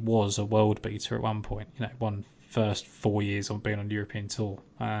player. He was a world beater at one point. Won first 4 years on being on the European Tour.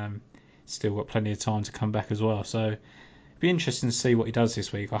 Still got plenty of time to come back as well. So be interesting to see what he does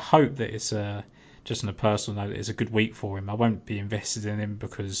this week. I hope that it's just on a personal note, it's a good week for him. I won't be invested in him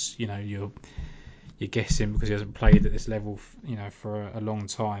because you're guessing because he hasn't played at this level for a long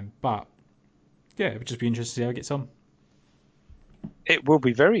time. But yeah, it would just be interesting to see how he gets on. It will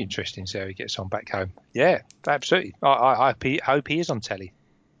be very interesting to see how he gets on back home. Yeah, absolutely. I hope he is on telly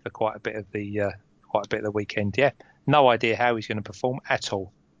for quite a bit of the weekend. Yeah, no idea how he's going to perform at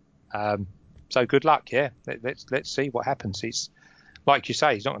all. So good luck. Yeah, let's see what happens. He's like you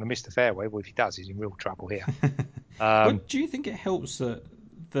say, he's not going to miss the fairway. Well, if he does, he's in real trouble here. Do you think it helps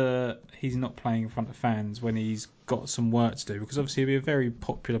that he's not playing in front of fans when he's got some work to do? Because obviously he'll be a very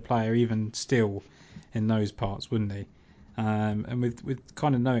popular player even still in those parts, wouldn't he? And with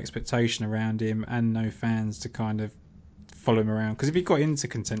kind of no expectation around him and no fans to kind of follow him around. Because if he got into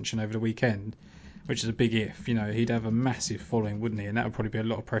contention over the weekend, which is a big if, he'd have a massive following, wouldn't he? And that would probably be a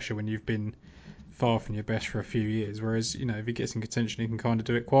lot of pressure when you've been far from your best for a few years. Whereas, if he gets in contention, he can kind of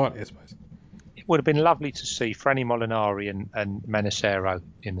do it quietly, I suppose. It would have been lovely to see Franny Molinari and Manacero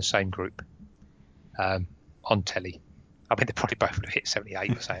in the same group on telly. I mean, they probably both would have hit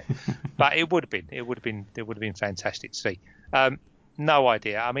 78 or something, but it would have been fantastic to see. No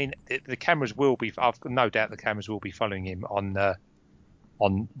idea. I mean, the cameras will be. I've got no doubt the cameras will be following him on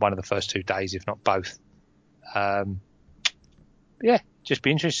one of the first 2 days, if not both. Yeah, just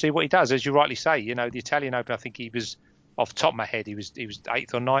be interested to see what he does. As you rightly say, the Italian Open. I think he was off the top of my head. He was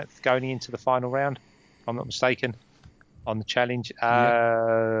 8th or 9th going into the final round, if I'm not mistaken, on the challenge.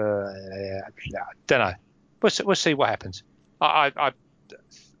 I don't know. We'll see what happens. I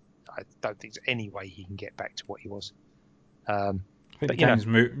don't think there's any way he can get back to what he was. I think the game's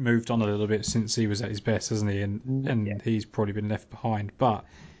moved on a little bit since he was at his best, hasn't he? And he's probably been left behind. But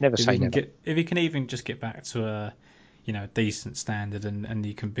never say never. If he can even just get back to a decent standard and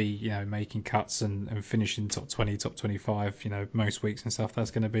he can be making cuts and finishing top 20, top 25 most weeks and stuff, that's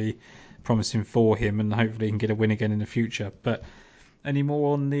going to be promising for him, and hopefully he can get a win again in the future. But any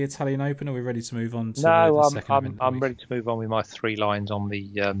more on the Italian Open, or are we ready to move on to the second event? I'm ready to move on with my 3 lines on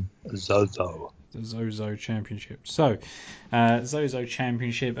the Zozo. The Zozo Championship. So, Zozo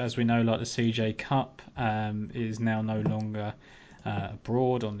Championship, as we know, like the CJ Cup, is now no longer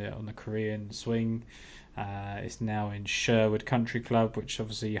abroad on the Korean swing. It's now in Sherwood Country Club, which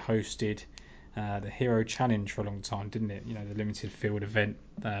obviously hosted the Hero Challenge for a long time, didn't it? The limited field event.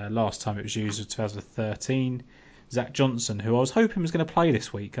 Last time it was used was 2013. Zach Johnson, who I was hoping was going to play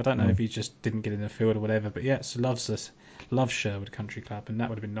this week. I don't know if he just didn't get in the field or whatever, but yes, loves Sherwood Country Club, and that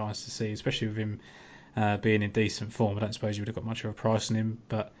would have been nice to see, especially with him being in decent form. I don't suppose you would have got much of a price on him,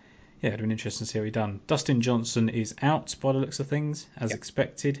 but yeah, it would have been interesting to see what he done. Dustin Johnson is out by the looks of things, as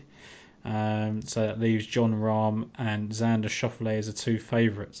expected. So that leaves Jon Rahm and Xander Schauffele as the 2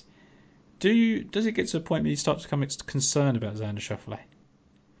 favourites. Does it get to a point where you start to become concerned about Xander Schauffele?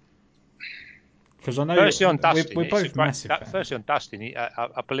 Because I know we're both massive fans. Firstly, on Dustin,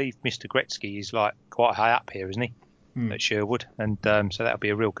 I believe Mr. Gretzky is like quite high up here, isn't he? At Sherwood, and so that'll be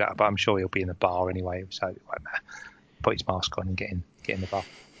a real gut. But I'm sure he'll be in the bar anyway, so it won't matter. Put his mask on and get in the bar.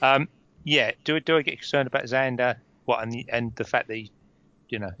 Yeah. Do I get concerned about Xander? And the fact that he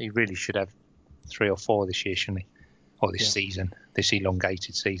really should have 3 or 4 this year, shouldn't he? Or this season, this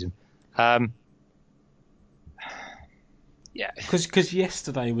elongated season. Yeah. Because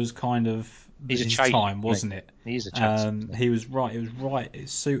yesterday was kind of his time, wasn't it? He is a chance. He was right. It was right. It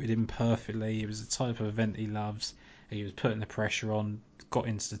suited him perfectly. It was the type of event he loves. He was putting the pressure on, got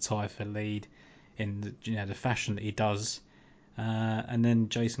into the tie for lead in the fashion that he does, and then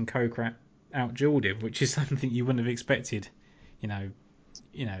Jason Kokrak outdueled him, which is something you wouldn't have expected,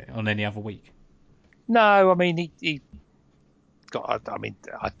 on any other week. No, I mean he got. I mean,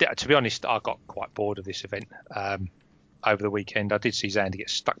 to be honest, I got quite bored of this event over the weekend. I did see Xander get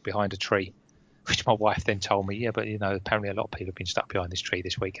stuck behind a tree, which my wife then told me, but apparently a lot of people have been stuck behind this tree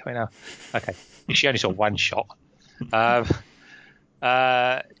this week. I mean, okay, she only saw one shot. Do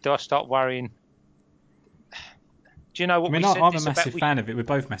I start worrying? Do you know what? I'm a massive fan of it. We're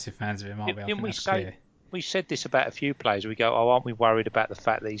both massissive fans of him, aren't we? I think that's clear. We said this about a few players. We go, aren't we worried about the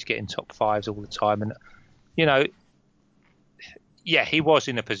fact that he's getting top 5s all the time? And he was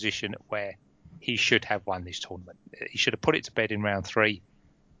in a position where he should have won this tournament. He should have put it to bed in round 3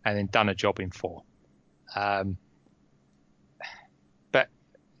 and then done a job in 4. But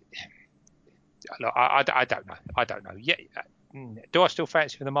look, I don't know. I don't know. Yeah, do I still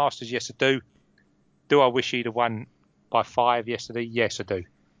fancy him in the Masters? Yes, I do. Do I wish he'd have won by 5 yesterday? Yes, I do.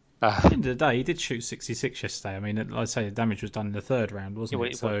 At the end of the day, he did shoot 66 yesterday. I mean, like I say, the damage was done in the 3rd round, wasn't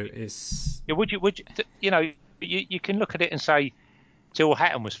it? So it's. Yeah, would you? You can look at it and say, Till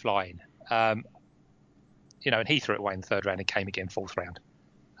Hatton was flying. And he threw it away in the 3rd round and came again 4th round.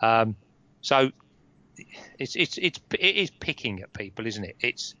 So it is picking at people, isn't it?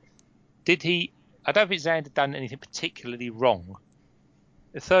 I don't think Xander done anything particularly wrong.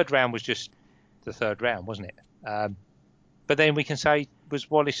 The 3rd round was just the 3rd round, wasn't it? but then we can say,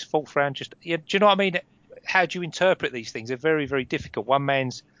 was Wallace fourth round just? Yeah, do you know what I mean? How do you interpret these things? They're very, very difficult. One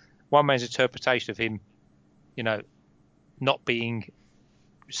man's interpretation of him, not being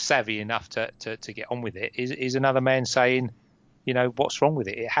savvy enough to get on with it is another man saying, what's wrong with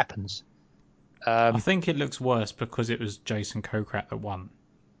it? It happens. I think it looks worse because it was Jason Kokrak that won.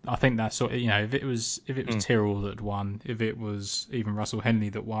 I think that's sort of, if it was Tyrrell that won, if it was even Russell Henley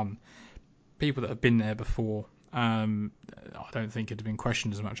that won, people that have been there before, I don't think it'd have been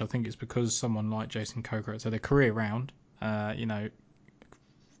questioned as much. I think it's because someone like Jason Kokrak had a career round,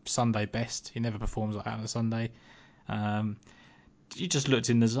 Sunday best. He never performs like that on a Sunday. You just looked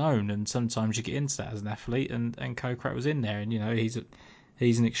in the zone, and sometimes you get into that as an athlete, and Kokrak was in there, and he's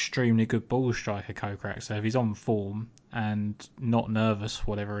an extremely good ball striker, Kokrak. So if he's on form and not nervous for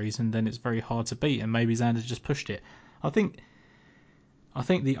whatever reason, then it's very hard to beat, and maybe Xander just pushed it. I think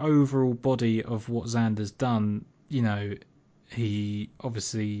the overall body of what Xander's done, he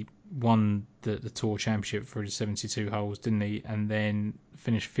obviously won the Tour Championship for his 72 holes, didn't he? And then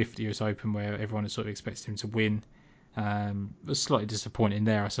finished 50 US Open, where everyone sort of expected him to win. Was slightly disappointing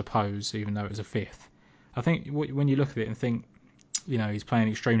there, I suppose, even though it was a fifth. I think when you look at it and think, he's playing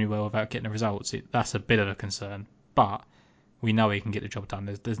extremely well without getting the results, that's a bit of a concern. But we know he can get the job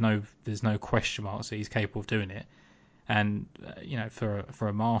done. There's no question marks that he's capable of doing it. And for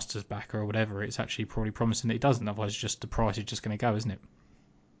a Masters backer or whatever, it's actually probably promising that he doesn't. Otherwise, just the price is just going to go, isn't it?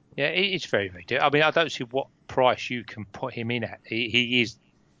 Yeah, it's very, very difficult. I mean, I don't see what price you can put him in at. He's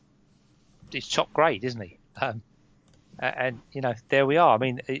top grade, isn't he? And there we are. I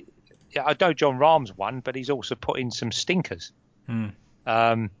mean, I know Jon Rahm's won, but he's also put in some stinkers.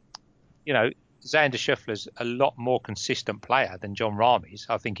 Xander Schauffele's a lot more consistent player than Jon Rahm is.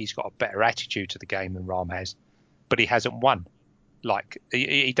 I think he's got a better attitude to the game than Rahm has, but he hasn't won. Like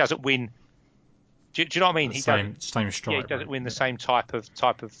he doesn't win. Do you know what I mean? Same strike. Yeah, he doesn't win the same type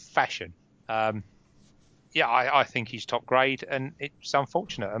of fashion. I think he's top grade, and it's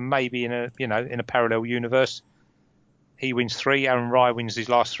unfortunate. And maybe in a parallel universe, he wins 3, Aaron Rai wins his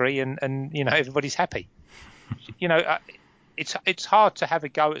last 3, and everybody's happy. It's hard to have a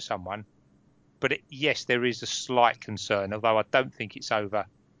go at someone, but yes, there is a slight concern. Although I don't think it's over.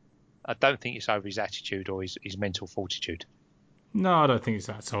 I don't think it's over his attitude or his mental fortitude. No, I don't think it's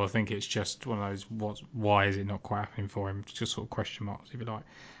that. So I think it's just one of those. Why is it not quite happening for him? Just sort of question marks, if you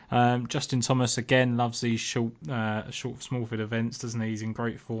like. Justin Thomas again loves these short small field events, doesn't he? He's in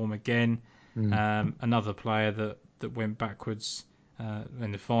great form again. Another player that went backwards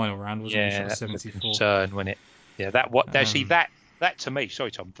in the final round, wasn't he? Shot That 74. was a concern, wasn't it? Yeah, that to me,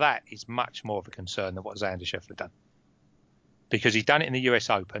 sorry Tom, that is much more of a concern than what Xander Schauffele done, because he'd done it in the US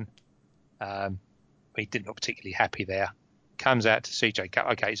Open. He didn't look particularly happy there. Comes out to CJ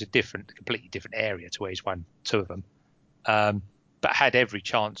Cup. Okay, it's a completely different area to where he's won 2 of them, but had every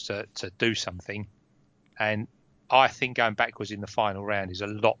chance to do something. And I think going backwards in the final round is a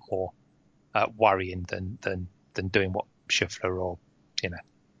lot more worrying than doing what Schauffele or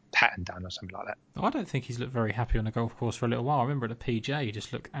Patton done or something like that. I don't think he's looked very happy on the golf course for a little while. I remember at the PGA, he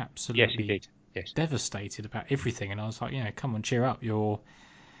just looked absolutely devastated about everything, and I was like, come on, cheer up. You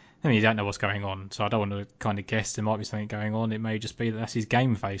don't know what's going on, so I don't want to kind of guess there might be something going on. It may just be that's his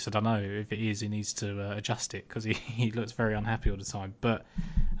game face. I don't know. If it is, he needs to adjust it, because he looks very unhappy all the time. But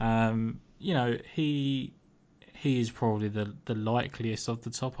he is probably the likeliest of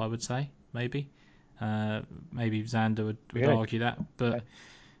the top, I would say. Maybe Xander would argue that, but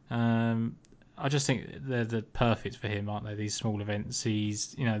I just think they're the perfect for him, aren't they? These small events.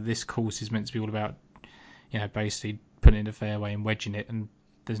 This course is meant to be all about basically putting it in the fairway and wedging it, and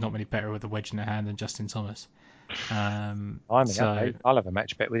there's not many better with a wedge in their hand than Justin Thomas. I'll have a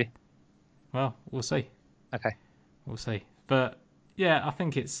match bet with you. Well, we'll see. Okay, we'll see. But yeah, I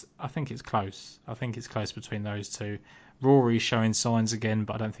think it's close. I think it's close between those two. Rory's showing signs again,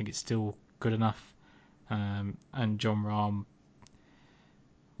 but I don't think it's still good enough. And Jon Rahm,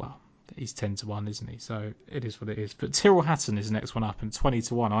 well, he's 10-1, isn't he? So it is what it is. But Tyrrell Hatton is the next one up, and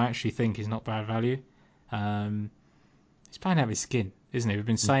 20-1. I actually think is not bad value. He's playing out of his skin, isn't he? We've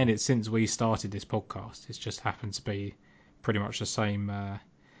been saying it since we started this podcast. It's just happened to be pretty much the same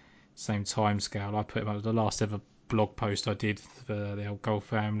time scale. I put him up the last ever blog post I did for the old golf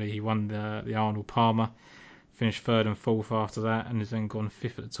family. He won the Arnold Palmer, finished 3rd and 4th after that, and has then gone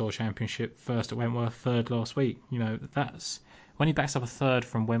 5th at the Tour Championship, 1st at Wentworth, 3rd last week. That's when he backs up a 3rd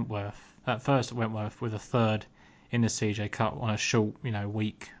from Wentworth, at 1st at Wentworth with a 3rd in the CJ Cup on a short,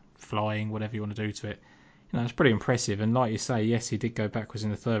 week flying, whatever you want to do to it. It's pretty impressive. And like you say, yes, he did go backwards in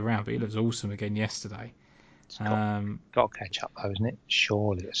the 3rd round, but he looks awesome again yesterday. Got to catch up though, isn't it?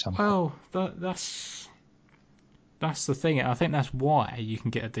 Surely at some point. Well, that's the thing. I think that's why you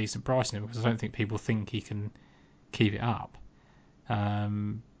can get a decent price in it, because I don't think people think he can keep it up. I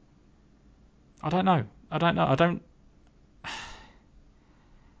don't know. I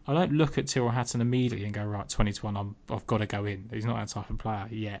don't look at Tyrrell Hatton immediately and go, right, 20-1, I've got to go in. He's not that type of player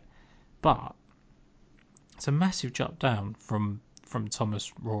yet. But it's a massive jump down from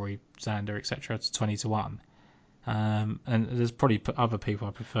Thomas, Rory, Xander, etc. to 20-1. And there's probably other people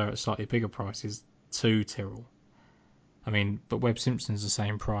I prefer at slightly bigger prices to Tyrrell. I mean, but Webb Simpson's the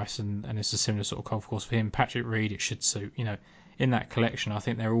same price, and it's a similar sort of golf course for him. Patrick Reed, it should suit. In that collection, I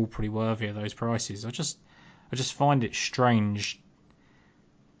think they're all pretty worthy of those prices. I just find it strange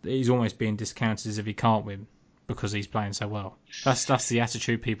that he's almost being discounted as if he can't win because he's playing so well. That's the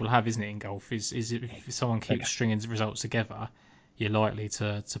attitude people have, isn't it, in golf? Is if someone keeps stringing results together, you're likely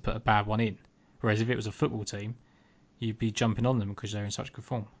to put a bad one in. Whereas if it was a football team, you'd be jumping on them because they're in such good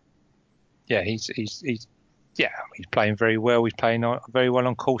form. Yeah, he's playing very well. He's playing very well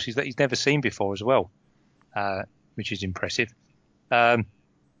on courses that he's never seen before as well, which is impressive.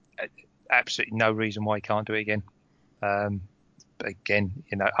 Absolutely no reason why he can't do it again. But again,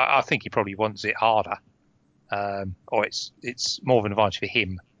 I think he probably wants it harder, or it's more of an advantage for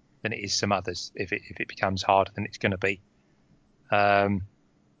him than it is some others if it becomes harder than it's going to be.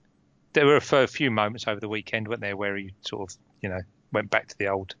 There were a few moments over the weekend, weren't there, where he sort of went back to the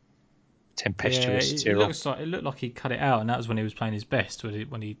old tempestuous Tyrrell. It looked like he cut it out, and that was when he was playing his best.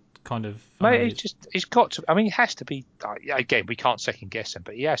 When he kind of, he's got to. I mean, he has to be. Again, we can't second guess him,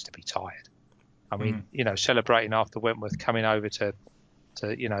 but he has to be tired. I mean, celebrating after Wentworth, coming over to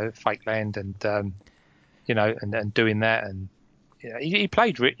Fake Land, and and doing that, and he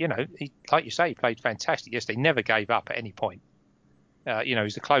played. Like you say, he played fantastic yesterday. He never gave up at any point.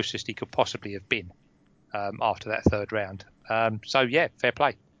 He's the closest he could possibly have been after that third round. So yeah, fair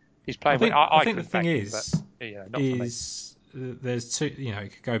play. He's playing. I think the thing is, there's two.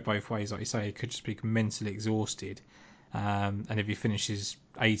 It could go both ways. Like you say, he could just be mentally exhausted, and if he finishes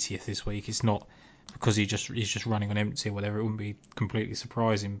 80th this week, it's not because he's just running on empty or whatever. It wouldn't be completely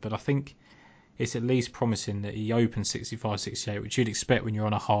surprising. But I think it's at least promising that he opened 65, 68, which you'd expect when you're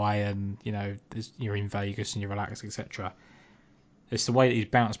on a high and you're in Vegas and you're relaxed, etc. It's the way that he's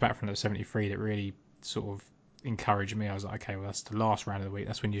bounced back from that 73 that really sort of encouraged me. I was like, okay, well, that's the last round of the week.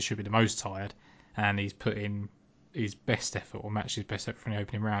 That's when you should be the most tired. And he's put in his best effort, or matched his best effort from the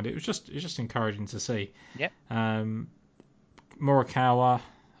opening round. It was just encouraging to see. Yeah. Morikawa,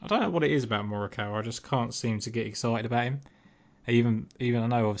 I don't know what it is about Morikawa. I just can't seem to get excited about him. Even I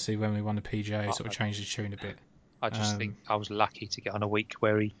know, obviously, when we won the PGA, he sort of changed his tune a bit. I just think I was lucky to get on a week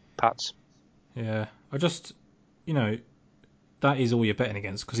where he putts. Yeah. I just, that is all you're betting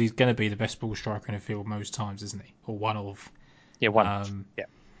against, because he's going to be the best ball striker in the field most times, isn't he? Or one of. Yeah, one.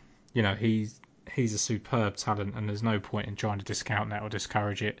 Yeah. He's a superb talent, and there's no point in trying to discount that or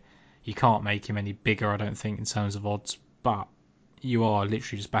discourage it. You can't make him any bigger, I don't think, in terms of odds, but you are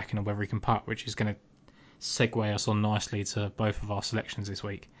literally just backing on whether he can putt, which is going to segue us on nicely to both of our selections this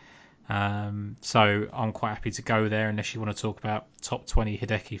week. So I'm quite happy to go there, unless you want to talk about top 20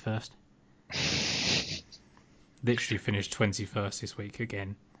 Hideki first. Literally finished 21st this week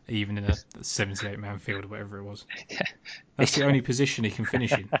again, even in a 78-man field or whatever it was. That's the only position he can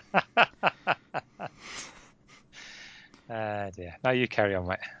finish in. Dear. No, you carry on,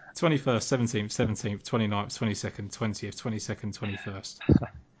 mate. 21st, 17th, 17th, 29th, 22nd, 20th, 22nd, 21st.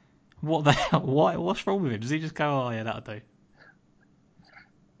 What the hell? What's wrong with him? Does he just go, oh yeah, that'll do?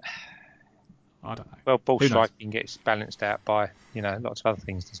 I don't know. Well, ball striking gets balanced out by, lots of other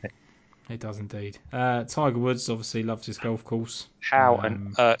things, doesn't it? It does indeed. Tiger Woods obviously loves his golf course.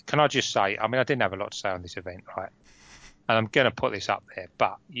 Can I just say, I mean, I didn't have a lot to say on this event, right? And I'm going to put this up there,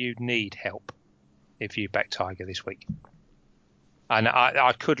 but you need help if you back Tiger this week. And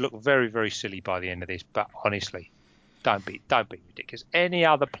I could look very, very silly by the end of this, but honestly, don't be ridiculous. Any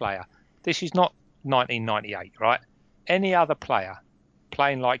other player, this is not 1998, right? Any other player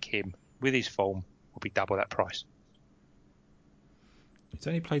playing like him with his form will be double that price. He's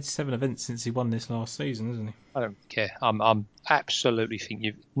only played 7 events since he won this last season, hasn't he? I don't care. I'm absolutely think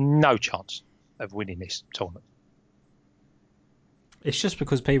you've no chance of winning this tournament. It's just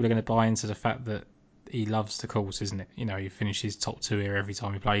because people are going to buy into the fact that he loves the course, isn't it? He finishes top 2 here every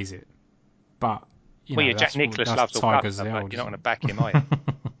time he plays it. But Jack Nicklaus loves Tiger's all the old. You're not going to back him, are you?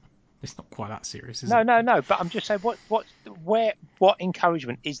 It's not quite that serious, is it? No. But I'm just saying, what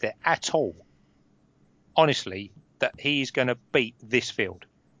encouragement is there at all? Honestly, that he's going to beat this field.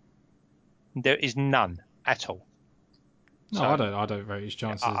 There is none at all. No, so, I don't rate his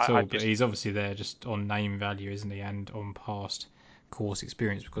chances at all. But he's obviously there just on name value, isn't he, and on past course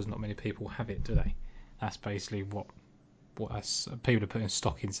experience, because not many people have it, do they? That's basically what people are putting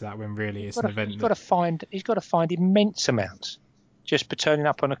stock into that when really it's He's an event got to find immense amounts just for turning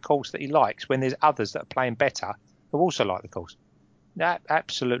up on a course that he likes when there's others that are playing better who also like the course.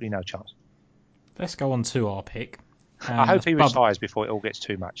 Absolutely no chance. Let's go on to our pick. I hope he retires before it all gets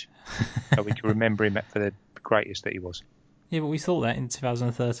too much, so we can remember him for the greatest that he was. Yeah, but we thought that in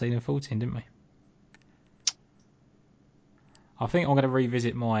 2013 and 14, didn't we? I think I'm going to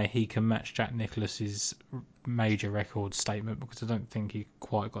revisit my he can match Jack Nicklaus's major record statement because I don't think he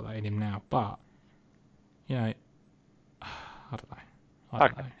quite got that in him now. But, you know, I don't know.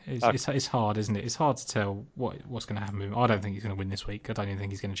 It's hard, isn't it? It's hard to tell what's going to happen with him. I don't think he's going to win this week. I don't even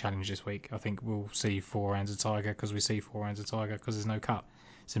think he's going to challenge this week. I think we'll see 4 rounds of Tiger because we see 4 rounds of Tiger because there's no cut.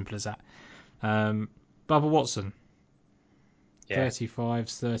 Simple as that. Bubba Watson,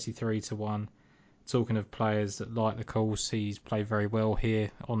 35s, 33 to 1. Talking of players that like the course, he's played very well here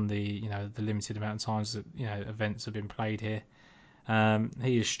on the the limited amount of times that events have been played here.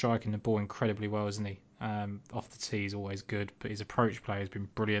 He is striking the ball incredibly well, isn't he? Off the tee is always good, but his approach play has been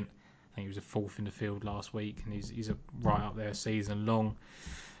brilliant. I think he was a 4th in the field last week, and he's right up there season long.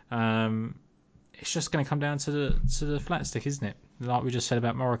 It's just going to come down to the flat stick, isn't it? Like we just said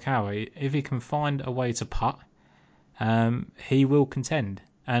about Morikawa, if he can find a way to putt, he will contend.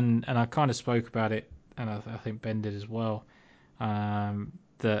 And I kind of spoke about it, and I think Ben did as well.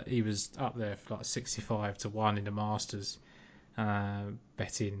 That he was up there for like 65 to 1 in the Masters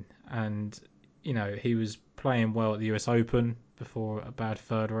betting, and he was playing well at the US Open before a bad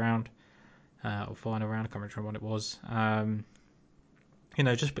third round or final round. I can't remember what it was.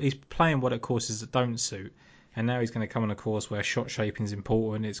 Just he's playing well at courses that don't suit, and now he's going to come on a course where shot shaping is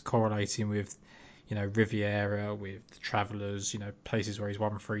important. It's correlating with Riviera, with the Travellers, places where he's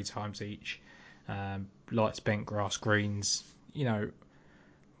won 3 times each, light bent grass greens.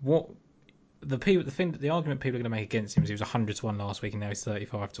 What the argument people are going to make against him is he was 100 to 1 last week and now he's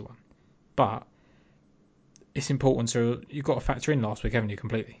 35 to 1. But it's important, so you've got to factor in last week, haven't you,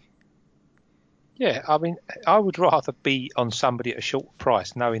 completely? Yeah, I mean, I would rather be on somebody at a short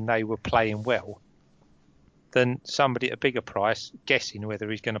price knowing they were playing well than somebody at a bigger price guessing whether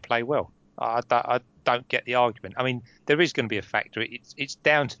he's going to play well. I don't get the argument. I mean, there is going to be a factor. It's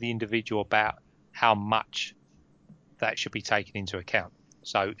down to the individual about how much that should be taken into account.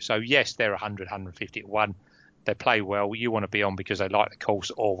 So yes, they're 100, 150 to 1. They play well. You want to be on because they like the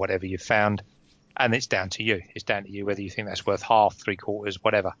course or whatever you found. And it's down to you. It's down to you whether you think that's worth half, 3/4,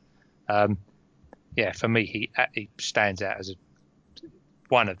 whatever. For me, he stands out as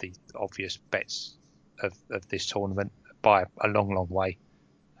one of the obvious bets of this tournament by a long, long way.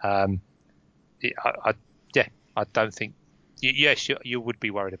 I don't think. Yes, you would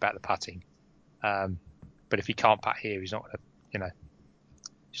be worried about the putting, but if he can't putt here, he's not going to.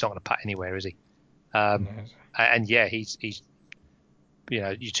 He's not going to putt anywhere, is he? And yeah, he's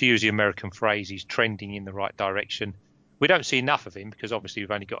to use the American phrase, he's trending in the right direction. We don't see enough of him because obviously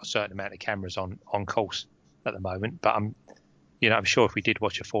we've only got a certain amount of cameras on course at the moment. But I'm sure if we did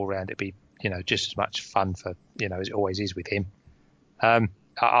watch a 4 round, it'd be just as much fun for as it always is with him. I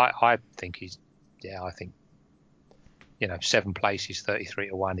think I think 7 places, 33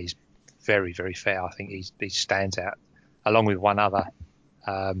 to 1 is very, very fair. I think he stands out along with one other,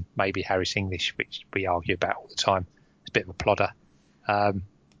 maybe Harris English, which we argue about all the time. It's a bit of a plodder. I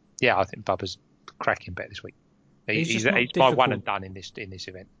think Bubba's a cracking bet this week. He's my one and done in this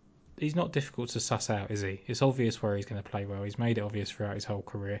event. He's not difficult to suss out, is he? It's obvious where he's going to play well. He's made it obvious throughout his whole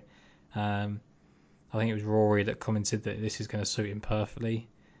career. I think it was Rory that commented that this is going to suit him perfectly.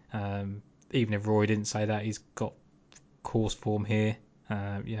 Even if Rory didn't say that, he's got course form here.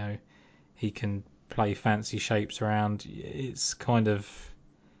 He can play fancy shapes around. It's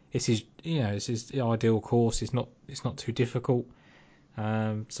his ideal course. It's not too difficult.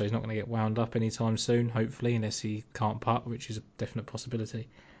 So he's not going to get wound up anytime soon, hopefully, unless he can't putt, which is a definite possibility.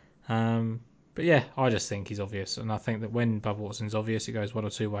 But yeah, I just think he's obvious, and I think that when Bubba Watson's obvious, it goes one or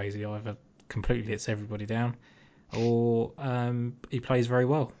two ways. He either completely lets everybody down, or he plays very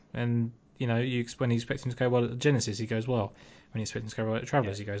well. And when you expect him to go well at the Genesis, he goes well. When you expect him to go well at the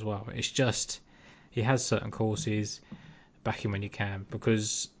Travellers, he goes well. It's just he has certain courses, back him when you can,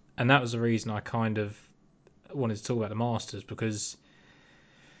 and that was the reason I kind of wanted to talk about the Masters, because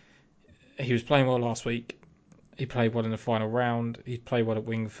he was playing well last week. He played well in the final round. He played well at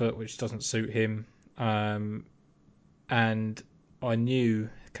Wingfoot, which doesn't suit him. And I knew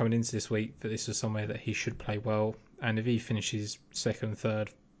coming into this week that this was somewhere that he should play well. And if he finishes second, third,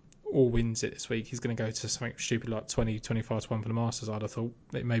 or wins it this week, he's going to go to something stupid like 20, 25 to 1 for the Masters, I'd have thought.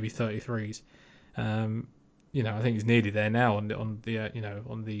 It may be 33s. I think he's nearly there now on the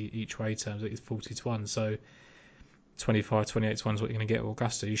on the each way terms. I think it's 40-1. So 25, 28-1 is what you're going to get at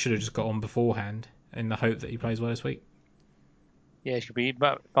Augusta. You should have just got on beforehand in the hope that he plays well this week. Yeah, it should be.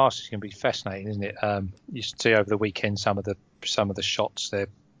 Masters going to be fascinating, isn't it? You see over the weekend some of the shots they're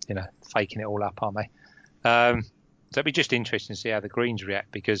faking it all up, aren't they? So it'd be just interesting to see how the greens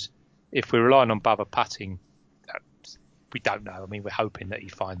react, because if we're relying on Bubba putting, we don't know. I mean, we're hoping that he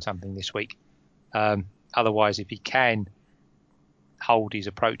finds something this week. Otherwise, if he can hold his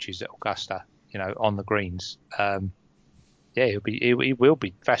approaches at Augusta, on the greens, he will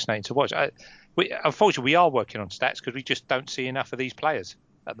be fascinating to watch. Unfortunately, we are working on stats because we just don't see enough of these players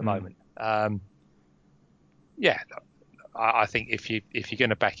at the moment. I think if you're going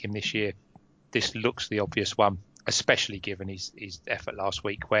to back him this year, this looks the obvious one, especially given his effort last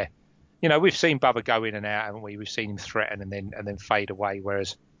week, where we've seen Bubba go in and out, haven't we? We've seen him threaten and then fade away,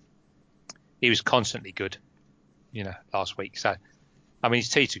 whereas he was constantly good, last week. So, I mean, his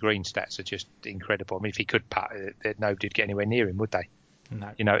tee to green stats are just incredible. I mean, if he could putt, nobody'd get anywhere near him, would they?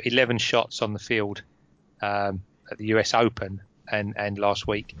 No. 11 shots on the field at the US Open and last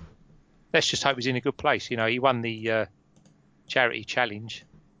week. Let's just hope he's in a good place. He won the charity challenge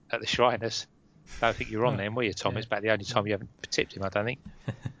at the Shriners. I don't think you were on them, were you, Tom? Yeah. It's about the only time you haven't tipped him, I don't think.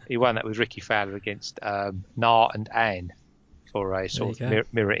 He won that with Ricky Fowler against Nar and Anne for a sort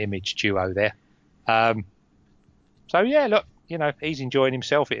of mirror image duo there. Look, he's enjoying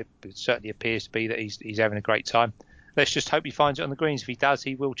himself. It certainly appears to be that he's having a great time. Let's just hope he finds it on the greens. If he does,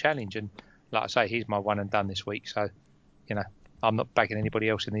 he will challenge. And like I say, he's my one and done this week. So, I'm not backing anybody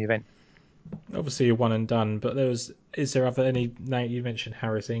else in the event. Obviously, you're one and done. But is there any? You mentioned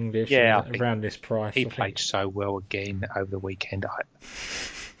Harris English. Yeah, around this price. He played so well again over the weekend.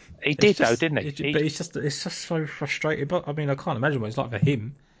 He did, didn't he? But it's just so frustrating. But I mean, I can't imagine what it's like for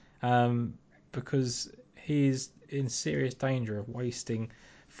him, because he's in serious danger of wasting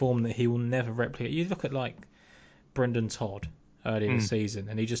form that he will never replicate. You look at Brendan Todd earlier this season,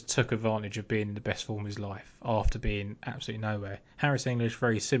 and he just took advantage of being in the best form of his life after being absolutely nowhere. Harris English,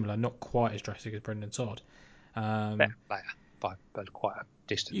 very similar, not quite as drastic as Brendan Todd. Better player by quite a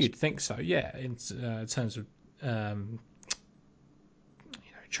distance. You'd think so, yeah. In terms of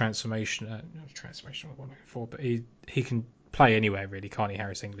transformation, what I'm looking for, but he can play anywhere really, can't he?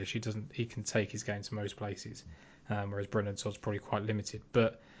 Harris English, he can take his game to most places, whereas Brendan Todd's probably quite limited.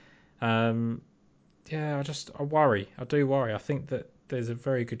 But I worry. I do worry. I think that there's a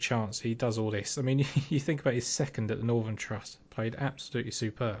very good chance he does all this. I mean, you think about his second at the Northern Trust, played absolutely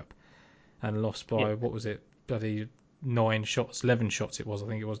superb, and lost by what was it, bloody 11 shots it was. I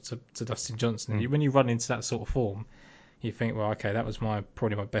think it was to Dustin Johnson. When you run into that sort of form, you think, well, okay, that was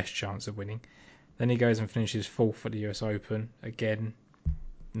probably my best chance of winning. Then he goes and finishes fourth at the US Open again,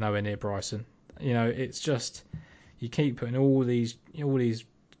 nowhere near Bryson. It's just you keep putting all these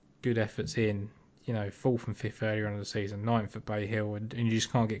good efforts in. Fourth and fifth earlier on in the season, ninth at Bay Hill, and you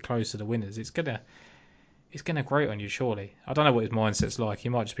just can't get close to the winners. It's gonna grate on you, surely. I don't know what his mindset's like. He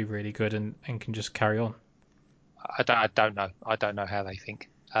might just be really good and can just carry on. I don't know. I don't know how they think.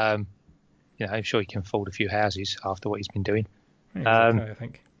 I'm sure he can afford a few houses after what he's been doing. He's okay, I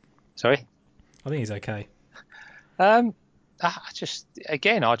think. Sorry? I think he's okay. I just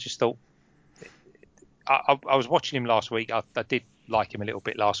thought I was watching him last week. I did like him a little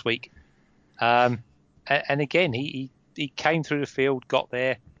bit last week. And again, he came through the field, got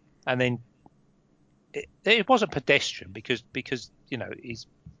there, and then it wasn't pedestrian because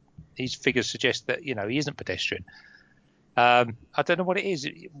his figures suggest that he isn't pedestrian. I don't know what it is.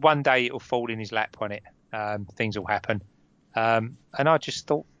 One day it will fall in his lap, won't it? Things will happen. And I just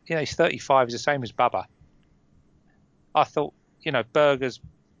thought, he's 35, he's the same as Bubba. I thought, Berger's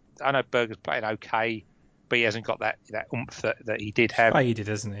playing okay, but he hasn't got that oomph that he did have. Faded,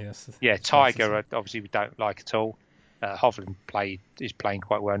 isn't he? Tiger, obviously we don't like at all. Hovland is playing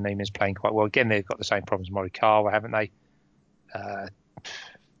quite well. Neiman's playing quite well. Again, they've got the same problems Morikawa, haven't they?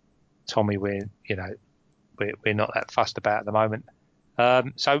 Tommy, we're not that fussed about at the moment.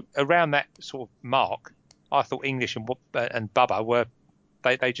 So around that sort of mark, I thought English and Bubba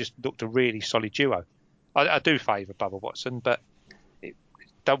they just looked a really solid duo. I do favour Bubba Watson, but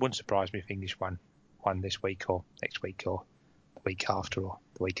that wouldn't surprise me if English won this week or next week or the week after or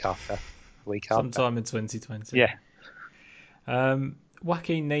the week after. Sometime in 2020. Yeah.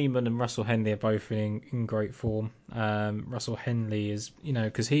 Joaquin Neiman and Russell Henley are both in great form. Russell Henley is,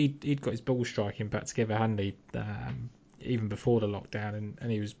 because he'd got his ball striking back together, Henley, even before the lockdown,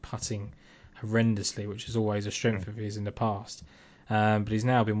 and he was putting horrendously, which is always a strength of his in the past. But he's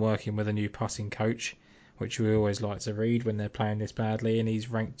now been working with a new putting coach, which we always like to read when they're playing this badly. And he's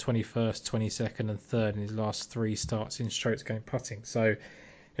ranked 21st, 22nd, and 3rd in his last 3 starts in strokes gained putting. So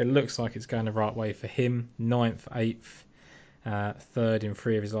it looks like it's going the right way for him. 9th, 8th, 3rd in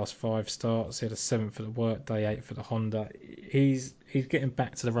 3 of his last 5 starts. He had a 7th at the Workday, 8th at the Honda. He's getting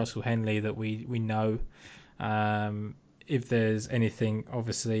back to the Russell Henley that we know. If there's anything,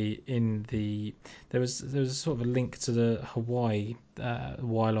 obviously there was a sort of a link to the Hawaii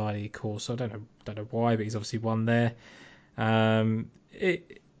Wailea course. I don't know why, but he's obviously won there.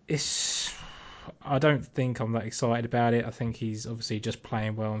 It's I don't think I'm that excited about it. I think he's obviously just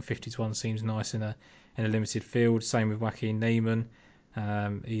playing well, and 50-1 seems nice in a limited field. Same with Joaquin Niemann.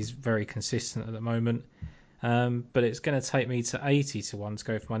 He's very consistent at the moment. But it's going to take me to 80-1 to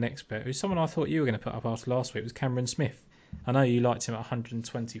go for my next bet. Who's someone I thought you were going to put up after last week was Cameron Smith. I know you liked him at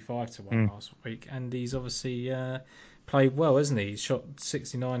 125-1 last week, and he's obviously played well, hasn't he? He's shot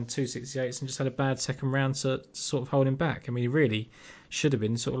 69, 268s, and just had a bad second round to sort of hold him back. I mean, he really should have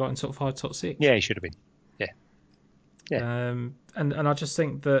been sort of like in top 5, top 6. Yeah, he should have been. Yeah. And I just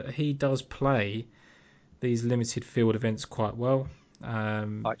think that he does play these limited field events quite well.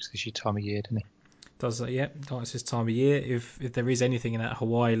 Likes this time of year, doesn't he? Does that, yeah. Likes this time of year. If there is anything in that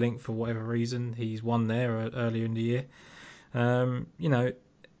Hawaii link for whatever reason, he's won there earlier in the year.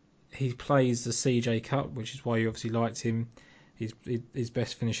 He plays the CJ Cup, which is why you obviously liked him. His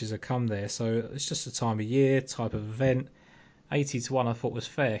best finishes have come there. So it's just a time of year, type of event. 80-1 I thought was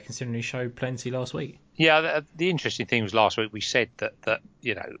fair, considering he showed plenty last week. Yeah, the interesting thing was last week we said that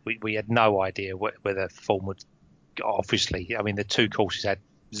we had no idea whether form would. Obviously, I mean the 2 courses had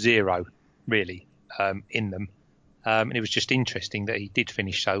 0 really in them, and it was just interesting that he did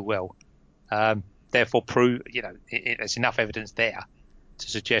finish so well. Therefore, there's enough evidence there to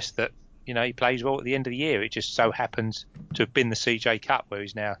suggest that he plays well at the end of the year. It just so happens to have been the CJ Cup where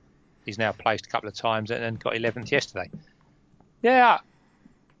he's now placed a couple of times and got 11th yesterday. Yeah,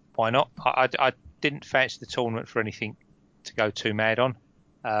 why not? I didn't fancy the tournament for anything to go too mad on.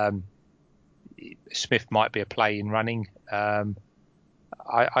 Smith might be a play in running.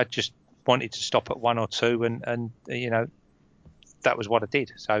 I just wanted to stop at 1 or 2, and that was what I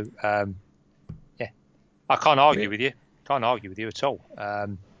did. So I can't argue with you. Can't argue with you at all.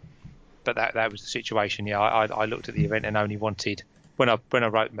 But that was the situation. Yeah, I looked at the event and only wanted when I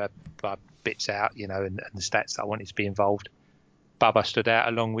wrote my bits out, and the stats that I wanted to be involved. Bubba stood out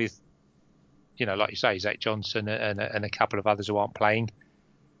along with, like you say, Zach Johnson and a couple of others who aren't playing.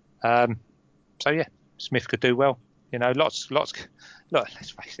 So yeah, Smith could do well. Lots. Look,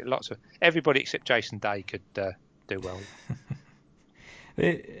 let's face it, lots of everybody except Jason Day could do well.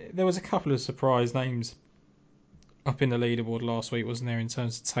 There was a couple of surprise names up in the leaderboard last week, wasn't there? In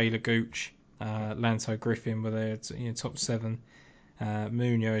terms of Taylor Gooch, Lanto Griffin were there, top 7.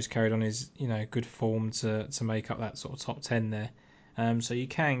 Munoz carried on his good form to make up that sort of top 10 there. So you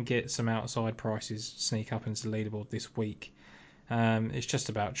can get some outside prices sneak up into the leaderboard this week. It's just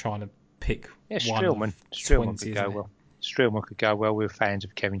about trying to pick one. Streelman could go well. Streelman could go well. We're fans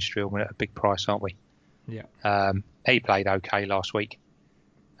of Kevin Streelman at a big price, aren't we? Yeah. He played okay last week.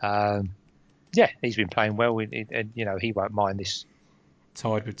 He's been playing well, and he won't mind this.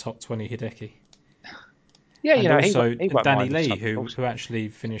 Tied with top 20 Hideki. Yeah, and also he won't Danny mind Lee, who actually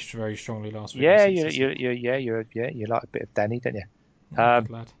finished very strongly last week. Yeah, you like a bit of Danny, don't you? Good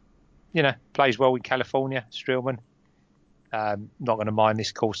lad. Plays well in California. Streelman. Not going to mind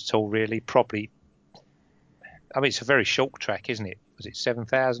this course at all, really. Probably. I mean, it's a very short track, isn't it? Was it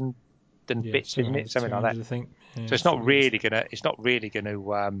 7,000 bits, isn't it? Something like that. I think. Yeah, so it's not really going to. It's not really going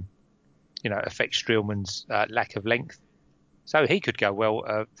to. Affect Streelman's lack of length. So he could go well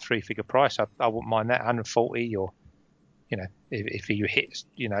at 3-figure price. I wouldn't mind that, 140 or, if he hits,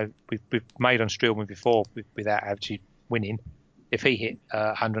 we've made on Streelman before without actually winning. If he hit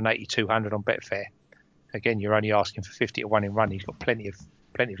 180, 200 on Betfair, again, you're only asking for 50-1 in run. He's got plenty of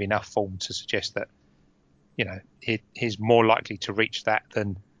enough form to suggest that, he's more likely to reach that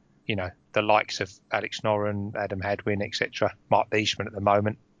than, the likes of Alex Noren, Adam Hadwin, etc. Mark Leishman at the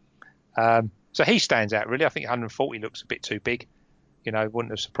moment. So he stands out, really. I think 140 looks a bit too big. Wouldn't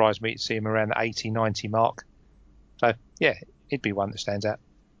have surprised me to see him around the 80, 90 mark. So, yeah, he'd be one that stands out.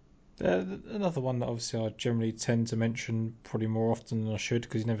 Another one that obviously I generally tend to mention probably more often than I should,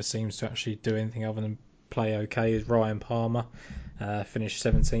 because he never seems to actually do anything other than play okay, is Ryan Palmer. Finished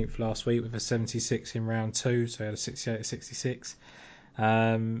 17th last week with a 76 in round 2, so he had a 68, 66.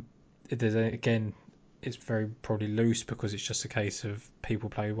 Again, it's very probably loose because it's just a case of people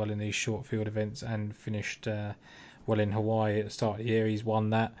play well in these short field events and finished well in Hawaii at the start of the year. He's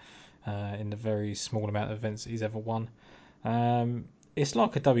won that in the very small amount of events that he's ever won. It's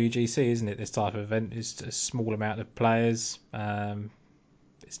like a WGC, isn't it? This type of event is a small amount of players.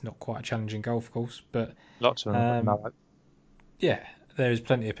 It's not quite a challenging golf course, but Lots of them have got no hope. yeah, there's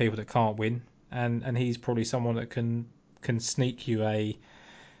plenty of people that can't win, and he's probably someone that can sneak you a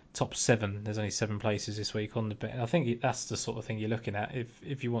top 7. There's only 7 places this week on the bet. I think that's the sort of thing you're looking at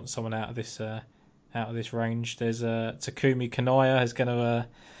if you want someone out of this range. There's Takumi Kanaya is going to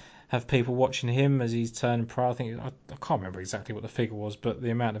have people watching him as he's turned pro. I can't remember exactly what the figure was, but the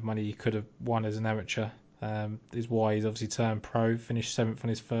amount of money he could have won as an amateur is why he's obviously turned pro. Finished 7th on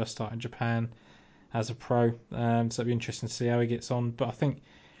his first start in Japan as a pro. So it'll be interesting to see how he gets on. But I think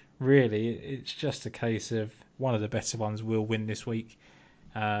really it's just a case of one of the better ones will win this week.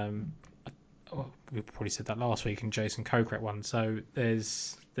 We probably said that last week, and Jason Kokrak won. So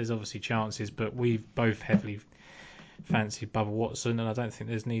there's obviously chances, but we've both heavily fancied Bubba Watson, and I don't think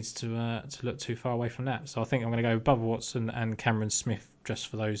there's needs to look too far away from that. So I think I'm going to go Bubba Watson and Cameron Smith just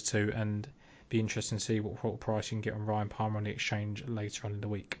for those two, and be interesting to see what price you can get on Ryan Palmer on the exchange later on in the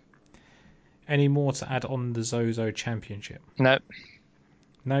week. Any more to add on the Zozo Championship? Nope.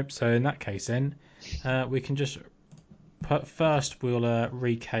 So in that case, then we can just first we'll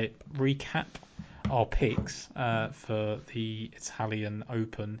recap our picks for the Italian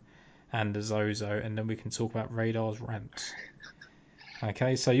Open and the Zozo, and then we can talk about Radar's rants.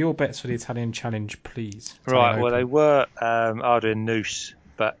 Okay, so your bets for the Italian Challenge, please. Right, well, they were Arda and Noose,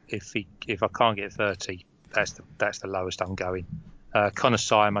 but if I can't get 30, that's the lowest I'm going. Connor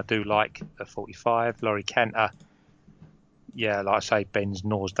Syme, I do like at 45. Laurie Cantor, yeah, like I say, Ben's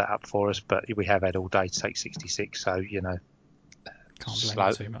nosed that up for us, but we have had all day to take 66, so, can't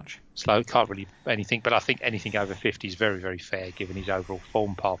blame too much. Slow, can't really anything, but I think anything over 50 is very, very fair given his overall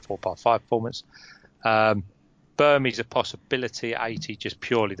form, par 4, par 5 performance. Burmese a possibility at 80, just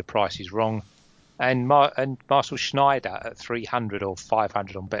purely the price is wrong. And Marcel Schneider at 300 or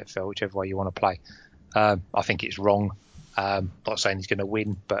 500 on Betfair, whichever way you want to play. I think it's wrong. Not saying he's going to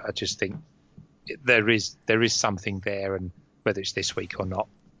win, but I just think there is something there, and whether it's this week or not,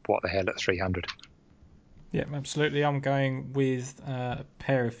 what the hell at 300? Yeah, absolutely. I'm going with a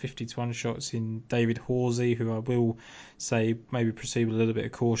pair of 50-1 shots in David Horsey, who I will say maybe proceed with a little bit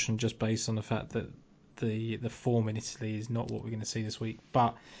of caution just based on the fact that the form in Italy is not what we're going to see this week.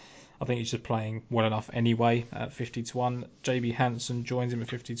 But I think he's just playing well enough anyway at 50-1. JB Hansen joins him at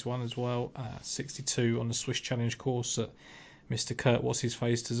 50-1 as well. 62 on the Swiss Challenge course that Mr. Kurt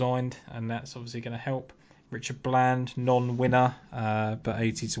What's-His-Face designed, and that's obviously going to help. Richard Bland, non-winner, but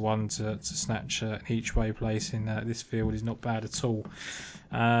 80-1 to snatch an each-way place in this field is not bad at all.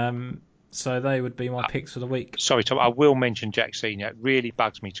 So they would be my picks for the week. Sorry, Tom, I will mention Jack Senior. It really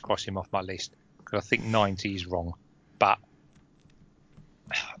bugs me to cross him off my list because I think 90 is wrong, but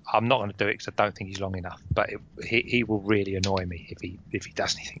I'm not going to do it because I don't think he's long enough. But he will really annoy me if he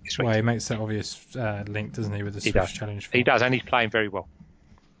does anything this week. Well, he makes that obvious link, doesn't he, with the Swiss Challenge? He does, and he's playing very well.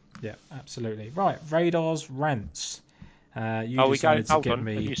 Yeah, absolutely. Right, Radar's rants. Have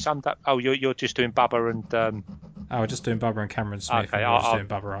you summed up? Oh, you're just doing Bubba and. We're just doing Bubba and Cameron Smith. Okay, and just doing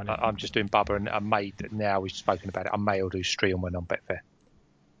Bubba, aren't you? I'm just doing Bubba, and I may, now we've spoken about it, I may or do Streelman on Betfair.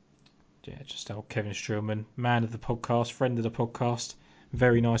 Yeah, just old Kevin Streelman, man of the podcast, friend of the podcast,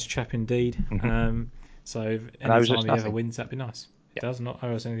 very nice chap indeed. Mm-hmm. So anytime he ever wins, that'd be nice. He does not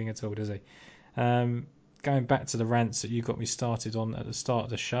owe us anything at all, does he? Going back to the rants that you got me started on at the start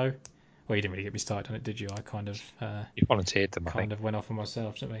of the show. Well, you didn't really get me started on it, did you? I kind of... you volunteered them, I think. Kind of went off on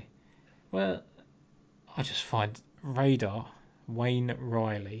myself, didn't we? Well, I just find Radar, Wayne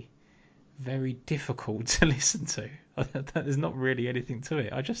Riley, very difficult to listen to. There's not really anything to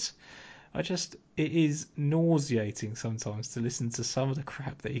it. I just... It is nauseating sometimes to listen to some of the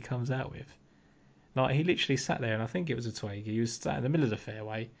crap that he comes out with. Like, he literally sat there, and I think it was a Twiggy. He was sat in the middle of the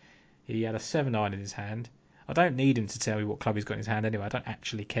fairway. He had a 7-iron in his hand. I don't need him to tell me what club he's got in his hand anyway. I don't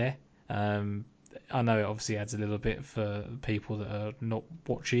actually care. I know it obviously adds a little bit for people that are not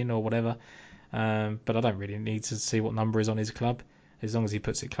watching or whatever, but I don't really need to see what number is on his club. As long as he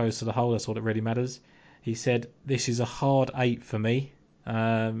puts it close to the hole, that's all that really matters. He said, "This is a hard 8 for me.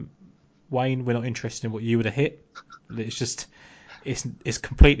 Wayne, we're not interested in what you would have hit. It's just, it's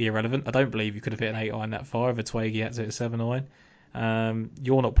completely irrelevant. I don't believe you could have hit an 8-iron that far if a Twiggy had to hit a 7-iron.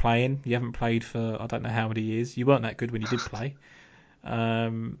 You're not playing. You haven't played for I don't know how many years. You weren't that good when you did play.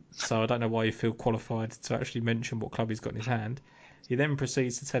 So I don't know why you feel qualified to actually mention what club he's got in his hand." He then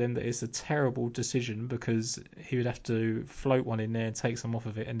proceeds to tell him that it's a terrible decision because he would have to float one in there and take some off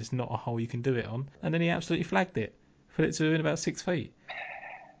of it, and it's not a hole you can do it on. And then he absolutely flagged it. Put it to in about 6 feet.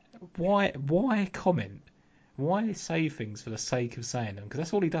 Why comment? Why say things for the sake of saying them? Because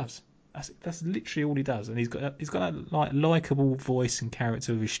that's all he does. That's literally all he does, and he's got a like likable voice and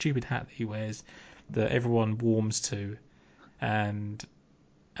character with his stupid hat that he wears that everyone warms to, and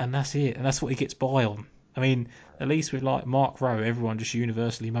that's it, and that's what he gets by on. I mean, at least with like Mark Rowe, everyone just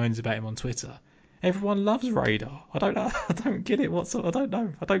universally moans about him on Twitter. Everyone loves Radar. I don't know. I don't get it. I don't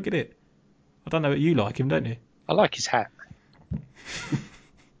know. I don't get it. I don't know. But you like him, don't you? I like his hat.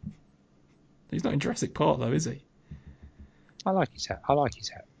 He's not in Jurassic Park though, is he? I like his hat.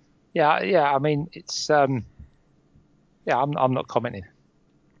 Yeah, yeah. I mean, it's yeah. I'm not commenting.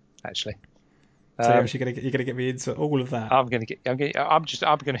 Actually, So you're actually gonna get me into all of that, I'm gonna invite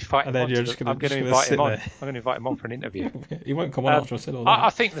and him then on. you're just gonna I'm gonna sit invite him on. there. I'm gonna invite him on for an interview. He won't come on after I said all that. I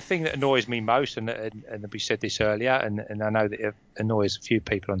think the thing that annoys me most, and we said this earlier, and I know that it annoys a few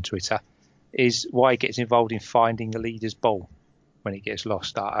people on Twitter, is why he gets involved in finding the leader's ball when it gets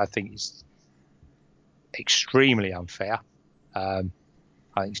lost. I think it's extremely unfair. I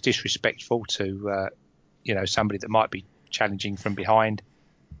think it's disrespectful to somebody that might be challenging from behind,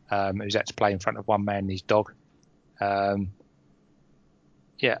 who's had to play in front of one man and his dog. I mean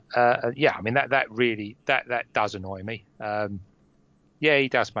that really does annoy me. He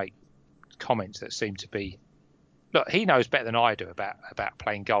does make comments that seem to be. Look, he knows better than I do about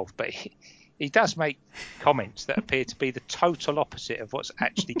playing golf, but he does make comments that appear to be the total opposite of what's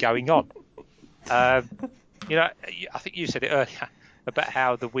actually going on. I think you said it earlier about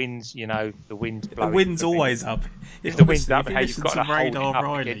how the wind's blowing. The wind's always up. If the wind's up, if and how you you've listen got to to hold it Radar up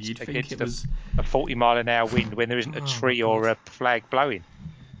Riley, you'd think it was a 40-mile-an-hour wind when there isn't a tree or a flag blowing.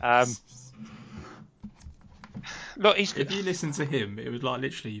 Look, if you listen to him, it would like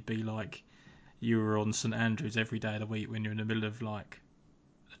literally be like you were on St Andrews every day of the week when you're in the middle of like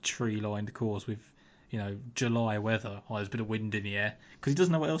a tree-lined course with, July weather. Oh, there's a bit of wind in the air because he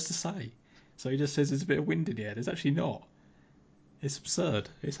doesn't know what else to say, so he just says there's a bit of wind in the air. There's actually not. It's absurd.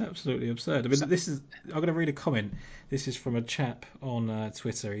 It's absolutely absurd. I mean, I'm going to read a comment. This is from a chap on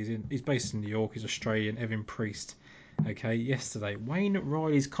Twitter. He's based in New York. He's Australian. Evan Priest. Okay, yesterday, Wayne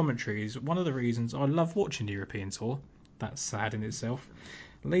Riley's commentary is one of the reasons I love watching the European Tour. That's sad in itself.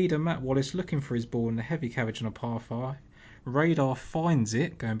 Leader Matt Wallace looking for his ball in the heavy cabbage on a par 5. Radar finds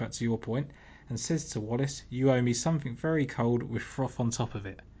it, going back to your point, and says to Wallace, "You owe me something very cold with froth on top of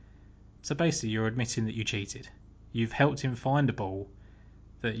it." So basically, you're admitting that you cheated. You've helped him find a ball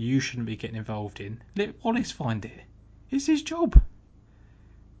that you shouldn't be getting involved in. Let Wallace find it. It's his job.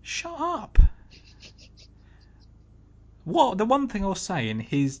 Shut up. The one thing I'll say in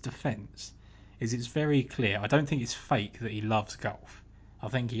his defence is it's very clear. I don't think it's fake that he loves golf. I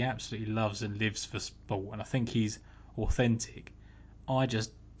think he absolutely loves and lives for sport, and I think he's authentic. I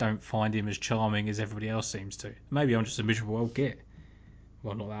just don't find him as charming as everybody else seems to. Maybe I'm just a miserable old git.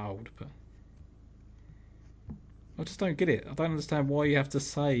 Well, not that old, but I just don't get it. I don't understand why you have to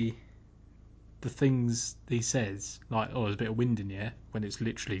say the things he says, like, oh, there's a bit of wind in the air, when it's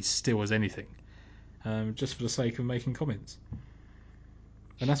literally still as anything, just for the sake of making comments.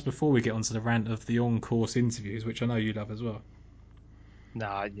 And that's before we get onto the rant of the on-course interviews, which I know you love as well. No,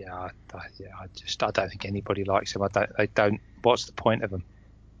 I don't think anybody likes him. They don't. What's the point of them?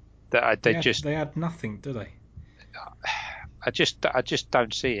 They add nothing, do they? I just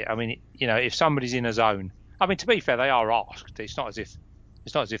don't see it. I mean, if somebody's in a zone, I mean, to be fair, they are asked. It's not as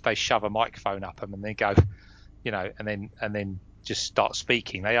if they shove a microphone up them and they go, and then just start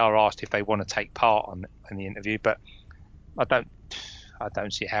speaking. They are asked if they want to take part in the interview, but I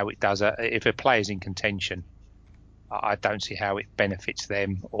don't see how it does. If a player's in contention, I don't see how it benefits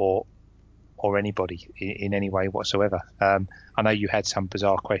them or anybody in any way whatsoever. I know you had some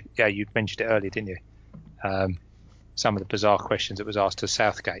bizarre questions. Yeah, you mentioned it earlier, didn't you? Some of the bizarre questions that was asked to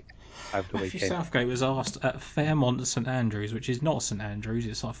Southgate over the weekend. Southgate was asked at Fairmont St Andrews, which is not St Andrews,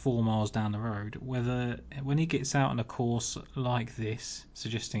 it's like 4 miles down the road, whether when he gets out on a course like this,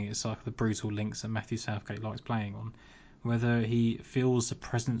 suggesting it's like the brutal links that Matthew Southgate likes playing on, whether he feels the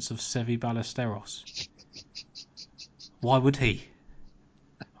presence of Seve Ballesteros. Why would he?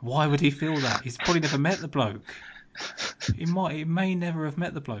 Why would he feel that? He's probably never met the bloke. He may never have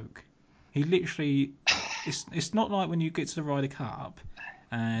met the bloke. He literally... It's not like when you get to the Ryder Cup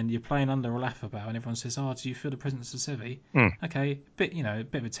and you're playing under a Olafabao and everyone says, "Oh, do you feel the presence of Seve?" Okay, a bit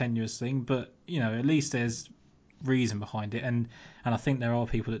of a tenuous thing, but at least there's reason behind it, and I think there are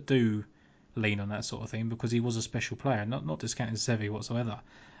people that do lean on that sort of thing because he was a special player, not discounting Seve whatsoever.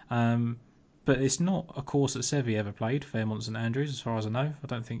 But it's not a course that Seve ever played, Fairmont St Andrews, as far as I know. I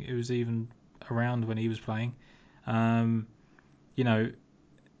don't think it was even around when he was playing. Why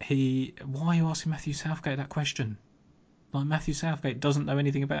are you asking Matthew Southgate that question? Like, Matthew Southgate doesn't know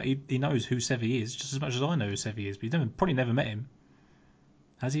anything about it. He knows who Seve is just as much as I know who Seve is, but he's probably never met him.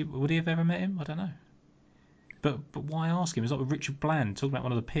 Would he have ever met him? I don't know. But why ask him? It's like with Richard Bland talking about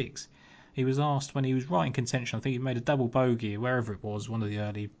one of the picks. He was asked when he was right in contention. I think he made a double bogey wherever it was, one of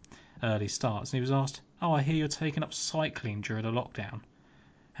the early starts, and he was asked, "Oh, I hear you're taking up cycling during the lockdown.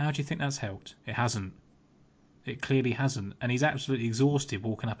 How do you think that's helped?" It hasn't. It clearly hasn't, and he's absolutely exhausted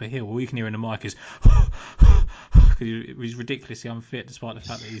walking up a hill. All you can hear in the mic is because he's ridiculously unfit, despite the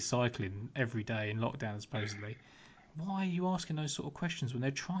fact that he's cycling every day in lockdown supposedly. Why are you asking those sort of questions when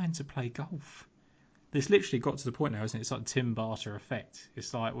they're trying to play golf? It's literally got to the point now, isn't it? It's like Tim Barter effect.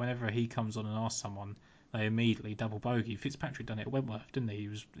 It's like whenever he comes on and asks someone, they immediately double bogey. Fitzpatrick done it at Wentworth, didn't he?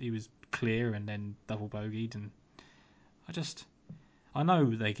 He was clear and then double bogeyed, and I know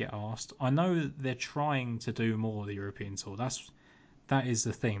they get asked. I know that they're trying to do more of the European Tour. That is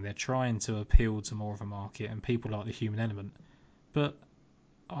the thing. They're trying to appeal to more of a market, and people like the human element. But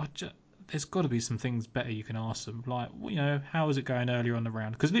there's got to be some things better you can ask them. Like, how is it going earlier on the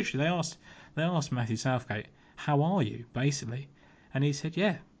round? Because literally they asked Matthew Southgate, "How are you?" basically, and he said,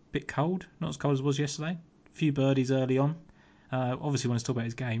 "Yeah, bit cold, not as cold as it was yesterday. A few birdies early on. Obviously, wants to talk about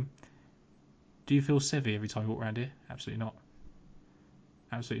his game. Do you feel sevy every time you walk around here? Absolutely not.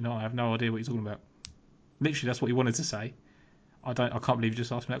 Absolutely not. I have no idea what you're talking about." Literally, that's what he wanted to say. I can't believe you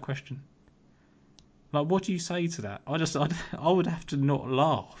just asked me that question. Like, what do you say to that? I would have to not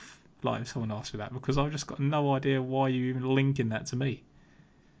laugh, like, if someone asked me that, because I've just got no idea why you're even linking that to me.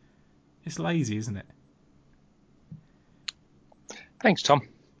 It's lazy, isn't it? Thanks, Tom.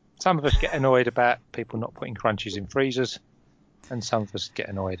 Some of us get annoyed about people not putting crunches in freezers, and some of us get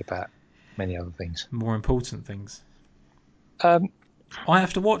annoyed about many other things. More important things. I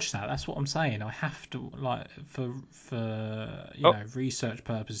have to watch that. That's what I'm saying. I have to, like, for research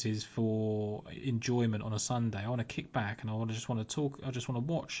purposes, for enjoyment on a Sunday. I want to kick back and I just want to talk. I just want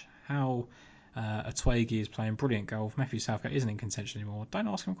to watch how a Twiggy is playing brilliant golf. Matthew Southgate isn't in contention anymore. Don't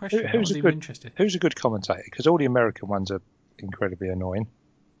ask him a question. I'm not even interested. Who's a good commentator? Because all the American ones are incredibly annoying.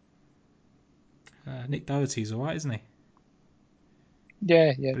 Nick Doherty's all right, isn't he?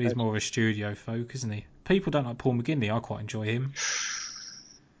 Yeah. But he's more of a studio folk, isn't he? People don't like Paul McGinley. I quite enjoy him.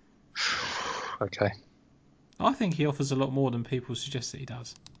 Okay. I think he offers a lot more than people suggest that he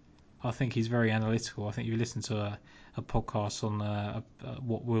does. I think he's very analytical. I think you listen to a podcast on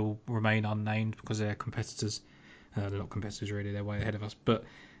what will remain unnamed because they're competitors. They're not competitors really. They're way ahead of us. But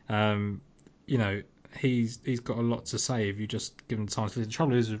he's got a lot to say if you just give him the time to listen. The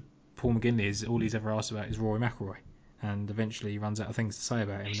trouble is with Paul McGinley is all he's ever asked about is Rory McIlroy, and eventually he runs out of things to say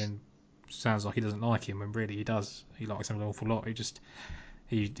about him, and then sounds like he doesn't like him when really he does. He likes him an awful lot.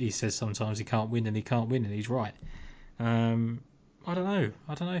 He says sometimes he can't win, and he can't win, and he's right. I don't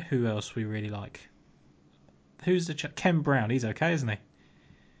know who else we really like. Who's the Ken Brown? He's okay, isn't he?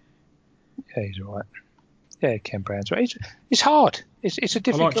 Yeah, he's all right. Yeah, Ken Brown's right. It's hard. It's a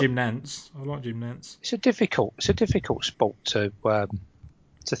difficult. I like Jim Nantz. It's a difficult sport to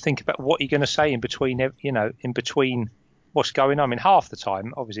think about what you're going to say in between what's going on. I mean, half the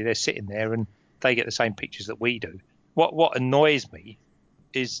time, obviously, they're sitting there and they get the same pictures that we do. What annoys me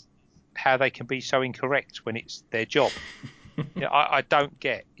is how they can be so incorrect when it's their job. I don't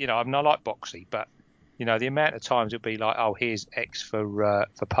get. I'm not like Boxy, but the amount of times it'll be like, oh, here's X for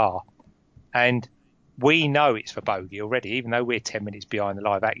par, and we know it's for bogey already, even though we're 10 minutes behind the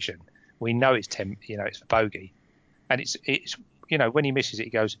live action. We know it's it's for bogey, and it's when he misses it, he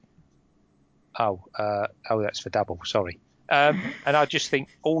goes, oh, that's for double. Sorry, and I just think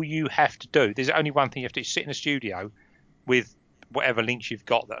all you have to do. There's only one thing you have to do: sit in a studio with whatever links you've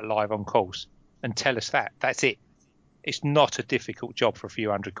got that are live on course and tell us that. That's it. It's not a difficult job for a few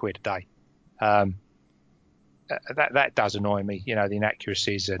 £100 a day. That does annoy me, the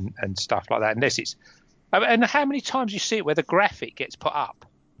inaccuracies and stuff like that. Unless it's, and how many times you see it where the graphic gets put up,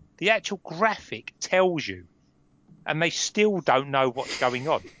 the actual graphic tells you, and they still don't know what's going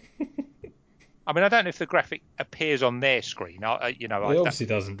on. I mean, I don't know if the graphic appears on their screen. It obviously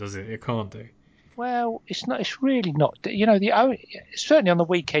doesn't, does it? It can't do. Well, it's not. It's really not. Certainly on the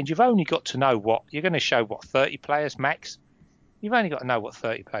weekend, you've only got to know what you're going to show. 30 players max. You've only got to know what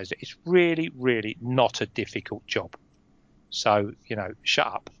 30 players are. It's really, really not a difficult job. So shut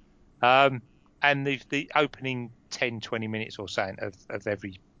up. And the opening 10, 20 minutes or so of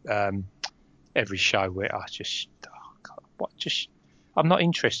every show where I'm not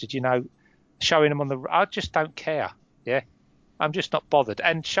interested. Showing them I just don't care. Yeah, I'm just not bothered.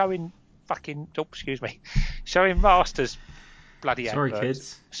 And showing showing Masters bloody Sorry,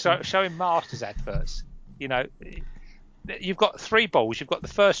 adverts. kids. Showing Masters adverts. You've got 3 balls. You've got the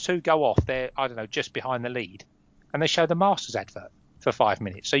first 2 go off. They're, I don't know, just behind the lead, and they show the Masters advert for 5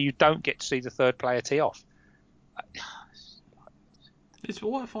 minutes, so you don't get to see the third player tee off. It's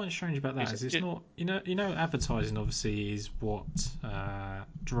what I find strange about that is it's not advertising obviously is what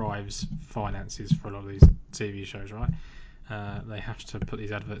drives finances for a lot of these TV shows, right? They have to put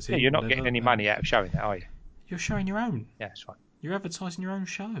these adverts in. Yeah, you're not getting any money out of showing that, are you? You're showing your own. Yeah, that's right. You're advertising your own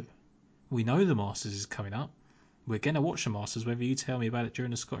show. We know the Masters is coming up. We're going to watch the Masters whether you tell me about it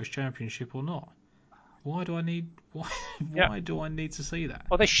during the Scottish Championship or not. Why do I need to see that?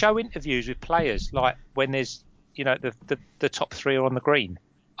 Well, they show interviews with players, like when there's, the top three are on the green.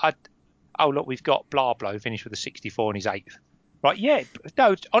 Look, we've got blah blah who finished with a 64 in his eighth. Right? Yeah.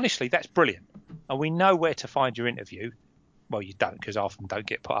 No, honestly, that's brilliant. And we know where to find your interview. Well, you don't, because half of them don't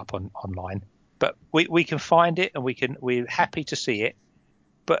get put up online. But we can find it, and we're happy to see it.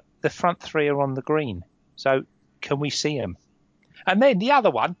 But the front three are on the green, so can we see them? And then the other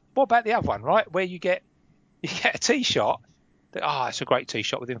one. What about the other one? Right, where you get a tee shot. It's a great tee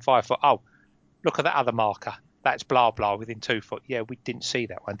shot within 5 foot. Oh, look at that other marker. That's blah blah within 2 foot. Yeah, we didn't see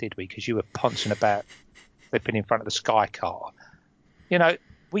that one, did we? Because you were pouncing about, flipping in front of the Sky car.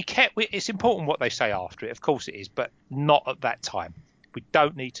 It's important what they say after it. Of course it is, but not at that time. We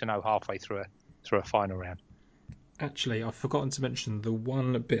don't need to know halfway through a final round. Actually, I've forgotten to mention the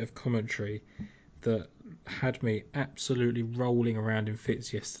one bit of commentary that had me absolutely rolling around in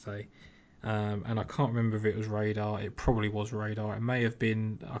fits yesterday. And I can't remember if it was Radar. It probably was Radar. It may have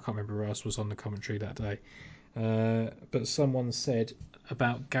been. I can't remember who else was on the commentary that day. But someone said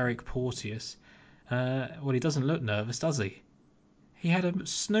about Garrick Porteous. He doesn't look nervous, does he? He had a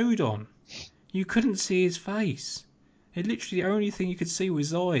snood on. You couldn't see his face. It literally the only thing you could see was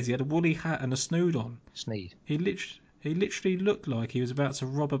his eyes. He had a woolly hat and a snood on. Sneed. He literally looked like he was about to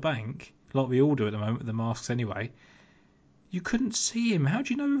rob a bank, like we all do at the moment with the masks anyway. You couldn't see him. How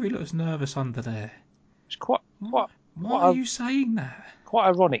do you know if he looks nervous under there? It's quite. Why are you saying that? Quite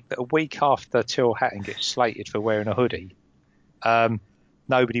ironic that a week after Tyrrell Hatton gets slated for wearing a hoodie,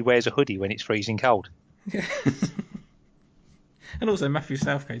 nobody wears a hoodie when it's freezing cold. Yeah. And also Matthew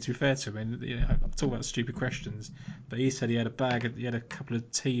Southgate, to be fair to him, I'm talking about stupid questions, but he said he had a couple of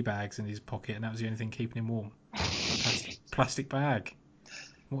tea bags in his pocket, and that was the only thing keeping him warm. Plastic bag.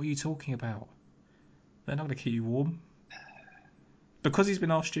 What are you talking about? They're not going to keep you warm. Because he's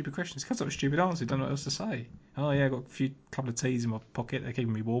been asked stupid questions, he comes up with stupid answers, he doesn't know what else to say. Oh yeah, I've got a couple of teas in my pocket, they're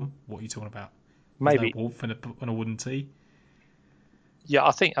keeping me warm. What are you talking about? There's Maybe no warmth in a wooden tea. Yeah,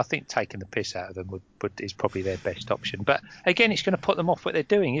 I think taking the piss out of them is probably their best option. But again, it's going to put them off what they're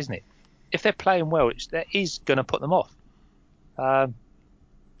doing, isn't it? If they're playing well, that is going to put them off. I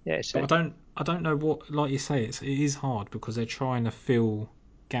don't know what, like you say, it is hard because they're trying to fill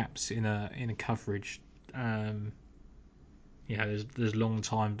gaps in a coverage. There's long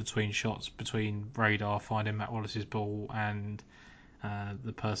time between shots, between Radar finding Matt Wallace's ball and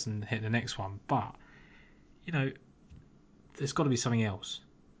the person hitting the next one. But there's got to be something else.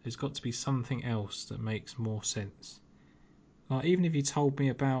 There's got to be something else that makes more sense. Like, even if you told me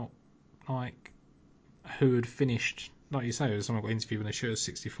about like who had finished, like you say, someone got interviewed when they shoot a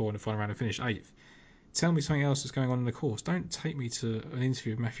 64 in the final round and finished 8th. Tell me something else that's going on in the course. Don't take me to an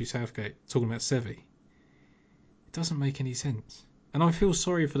interview with Matthew Southgate talking about Seve. It doesn't make any sense. And I feel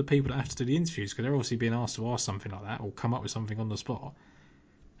sorry for the people that have to do the interviews because they're obviously being asked to ask something like that or come up with something on the spot,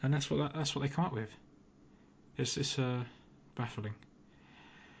 and that's what they come up with. It's baffling.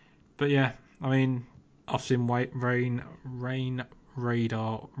 But yeah, I mean, I've seen Rain,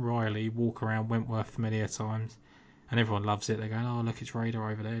 Radar, Riley walk around Wentworth many a times, and everyone loves it. They're going, "Oh, look, it's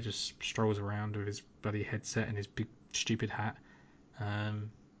Radar over there." Just strolls around with his bloody headset and his big stupid hat. I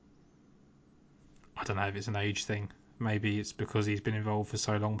don't know if it's an age thing. Maybe it's because he's been involved for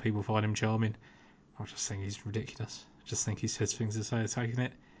so long, people find him charming. I just think he's ridiculous. I just think he says things to say, taking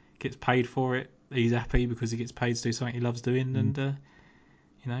it, gets paid for it. He's happy because he gets paid to do something he loves doing, and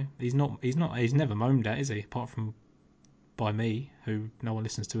he's never moaned at, is he? Apart from by me, who no one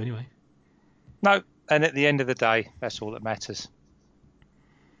listens to anyway. No, and at the end of the day, that's all that matters.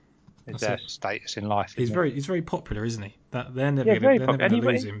 Is their status in life. He's very popular, isn't he? That they're never going to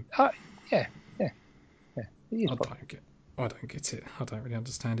lose him. Yeah. I don't get it. I don't really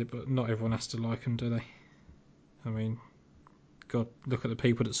understand it, but not everyone has to like him, do they? I mean, God, look at the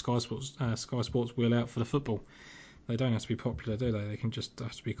people that Sky Sports wheel out for the football. They don't have to be popular, do they? They can just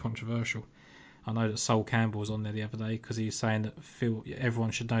have to be controversial. I know that Sol Campbell was on there the other day because he was saying that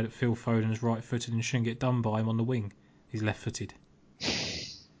everyone should know that Phil Foden's right-footed and shouldn't get done by him on the wing. He's left-footed.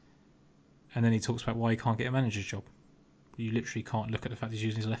 And then he talks about why he can't get a manager's job. You literally can't look at the fact he's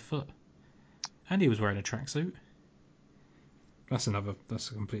using his left foot. And he was wearing a tracksuit. That's a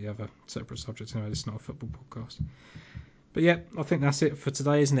completely other separate subject. Anyway, this is not a football podcast. But yeah, I think that's it for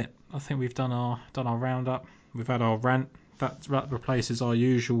today, isn't it? I think we've done our roundup. We've had our rant that replaces our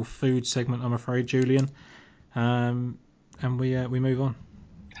usual food segment, I'm afraid, Julian. And we move on.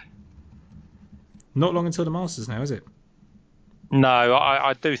 Not long until the Masters now, is it? No,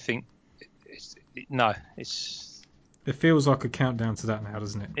 I do think It feels like a countdown to that now,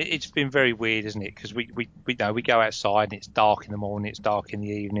 doesn't it? It's been very weird, isn't it? Because we know we go outside and it's dark in the morning, it's dark in the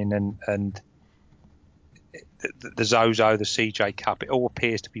evening, and the Zozo, the CJ Cup, it all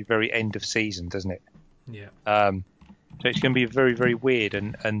appears to be very end of season, doesn't it? Yeah. So it's going to be very, very weird,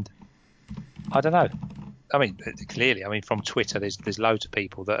 and I don't know. I mean, clearly, from Twitter, there's loads of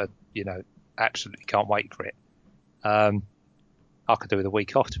people that are, absolutely can't wait for it. I could do with a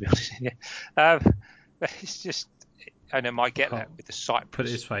week off, to be honest with you. But it's just, and it might get that with the Cyprus. Put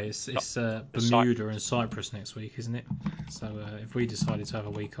it this way, it's Bermuda and Cyprus next week, isn't it? So if we decided to have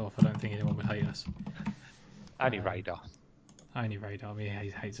a week off, I don't think anyone would hate us. Only Radar. Only Radar. I mean, he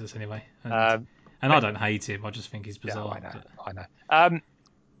hates us anyway. And I don't hate him. I just think he's bizarre. Yeah, I know.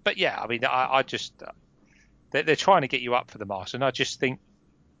 But yeah, I just they're trying to get you up for the Masters, and I just think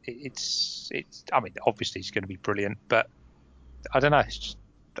it's. Obviously it's going to be brilliant, but I don't know. It's just,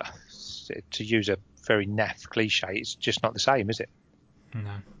 to use a very naff cliche, it's just not the same, is it?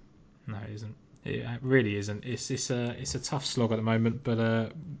 No, it isn't. It really isn't. It's a tough slog at the moment,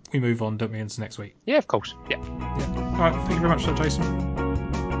 but we move on, don't we, into next week? Yeah, of course. Yeah. All right. Thank you very much, Jason.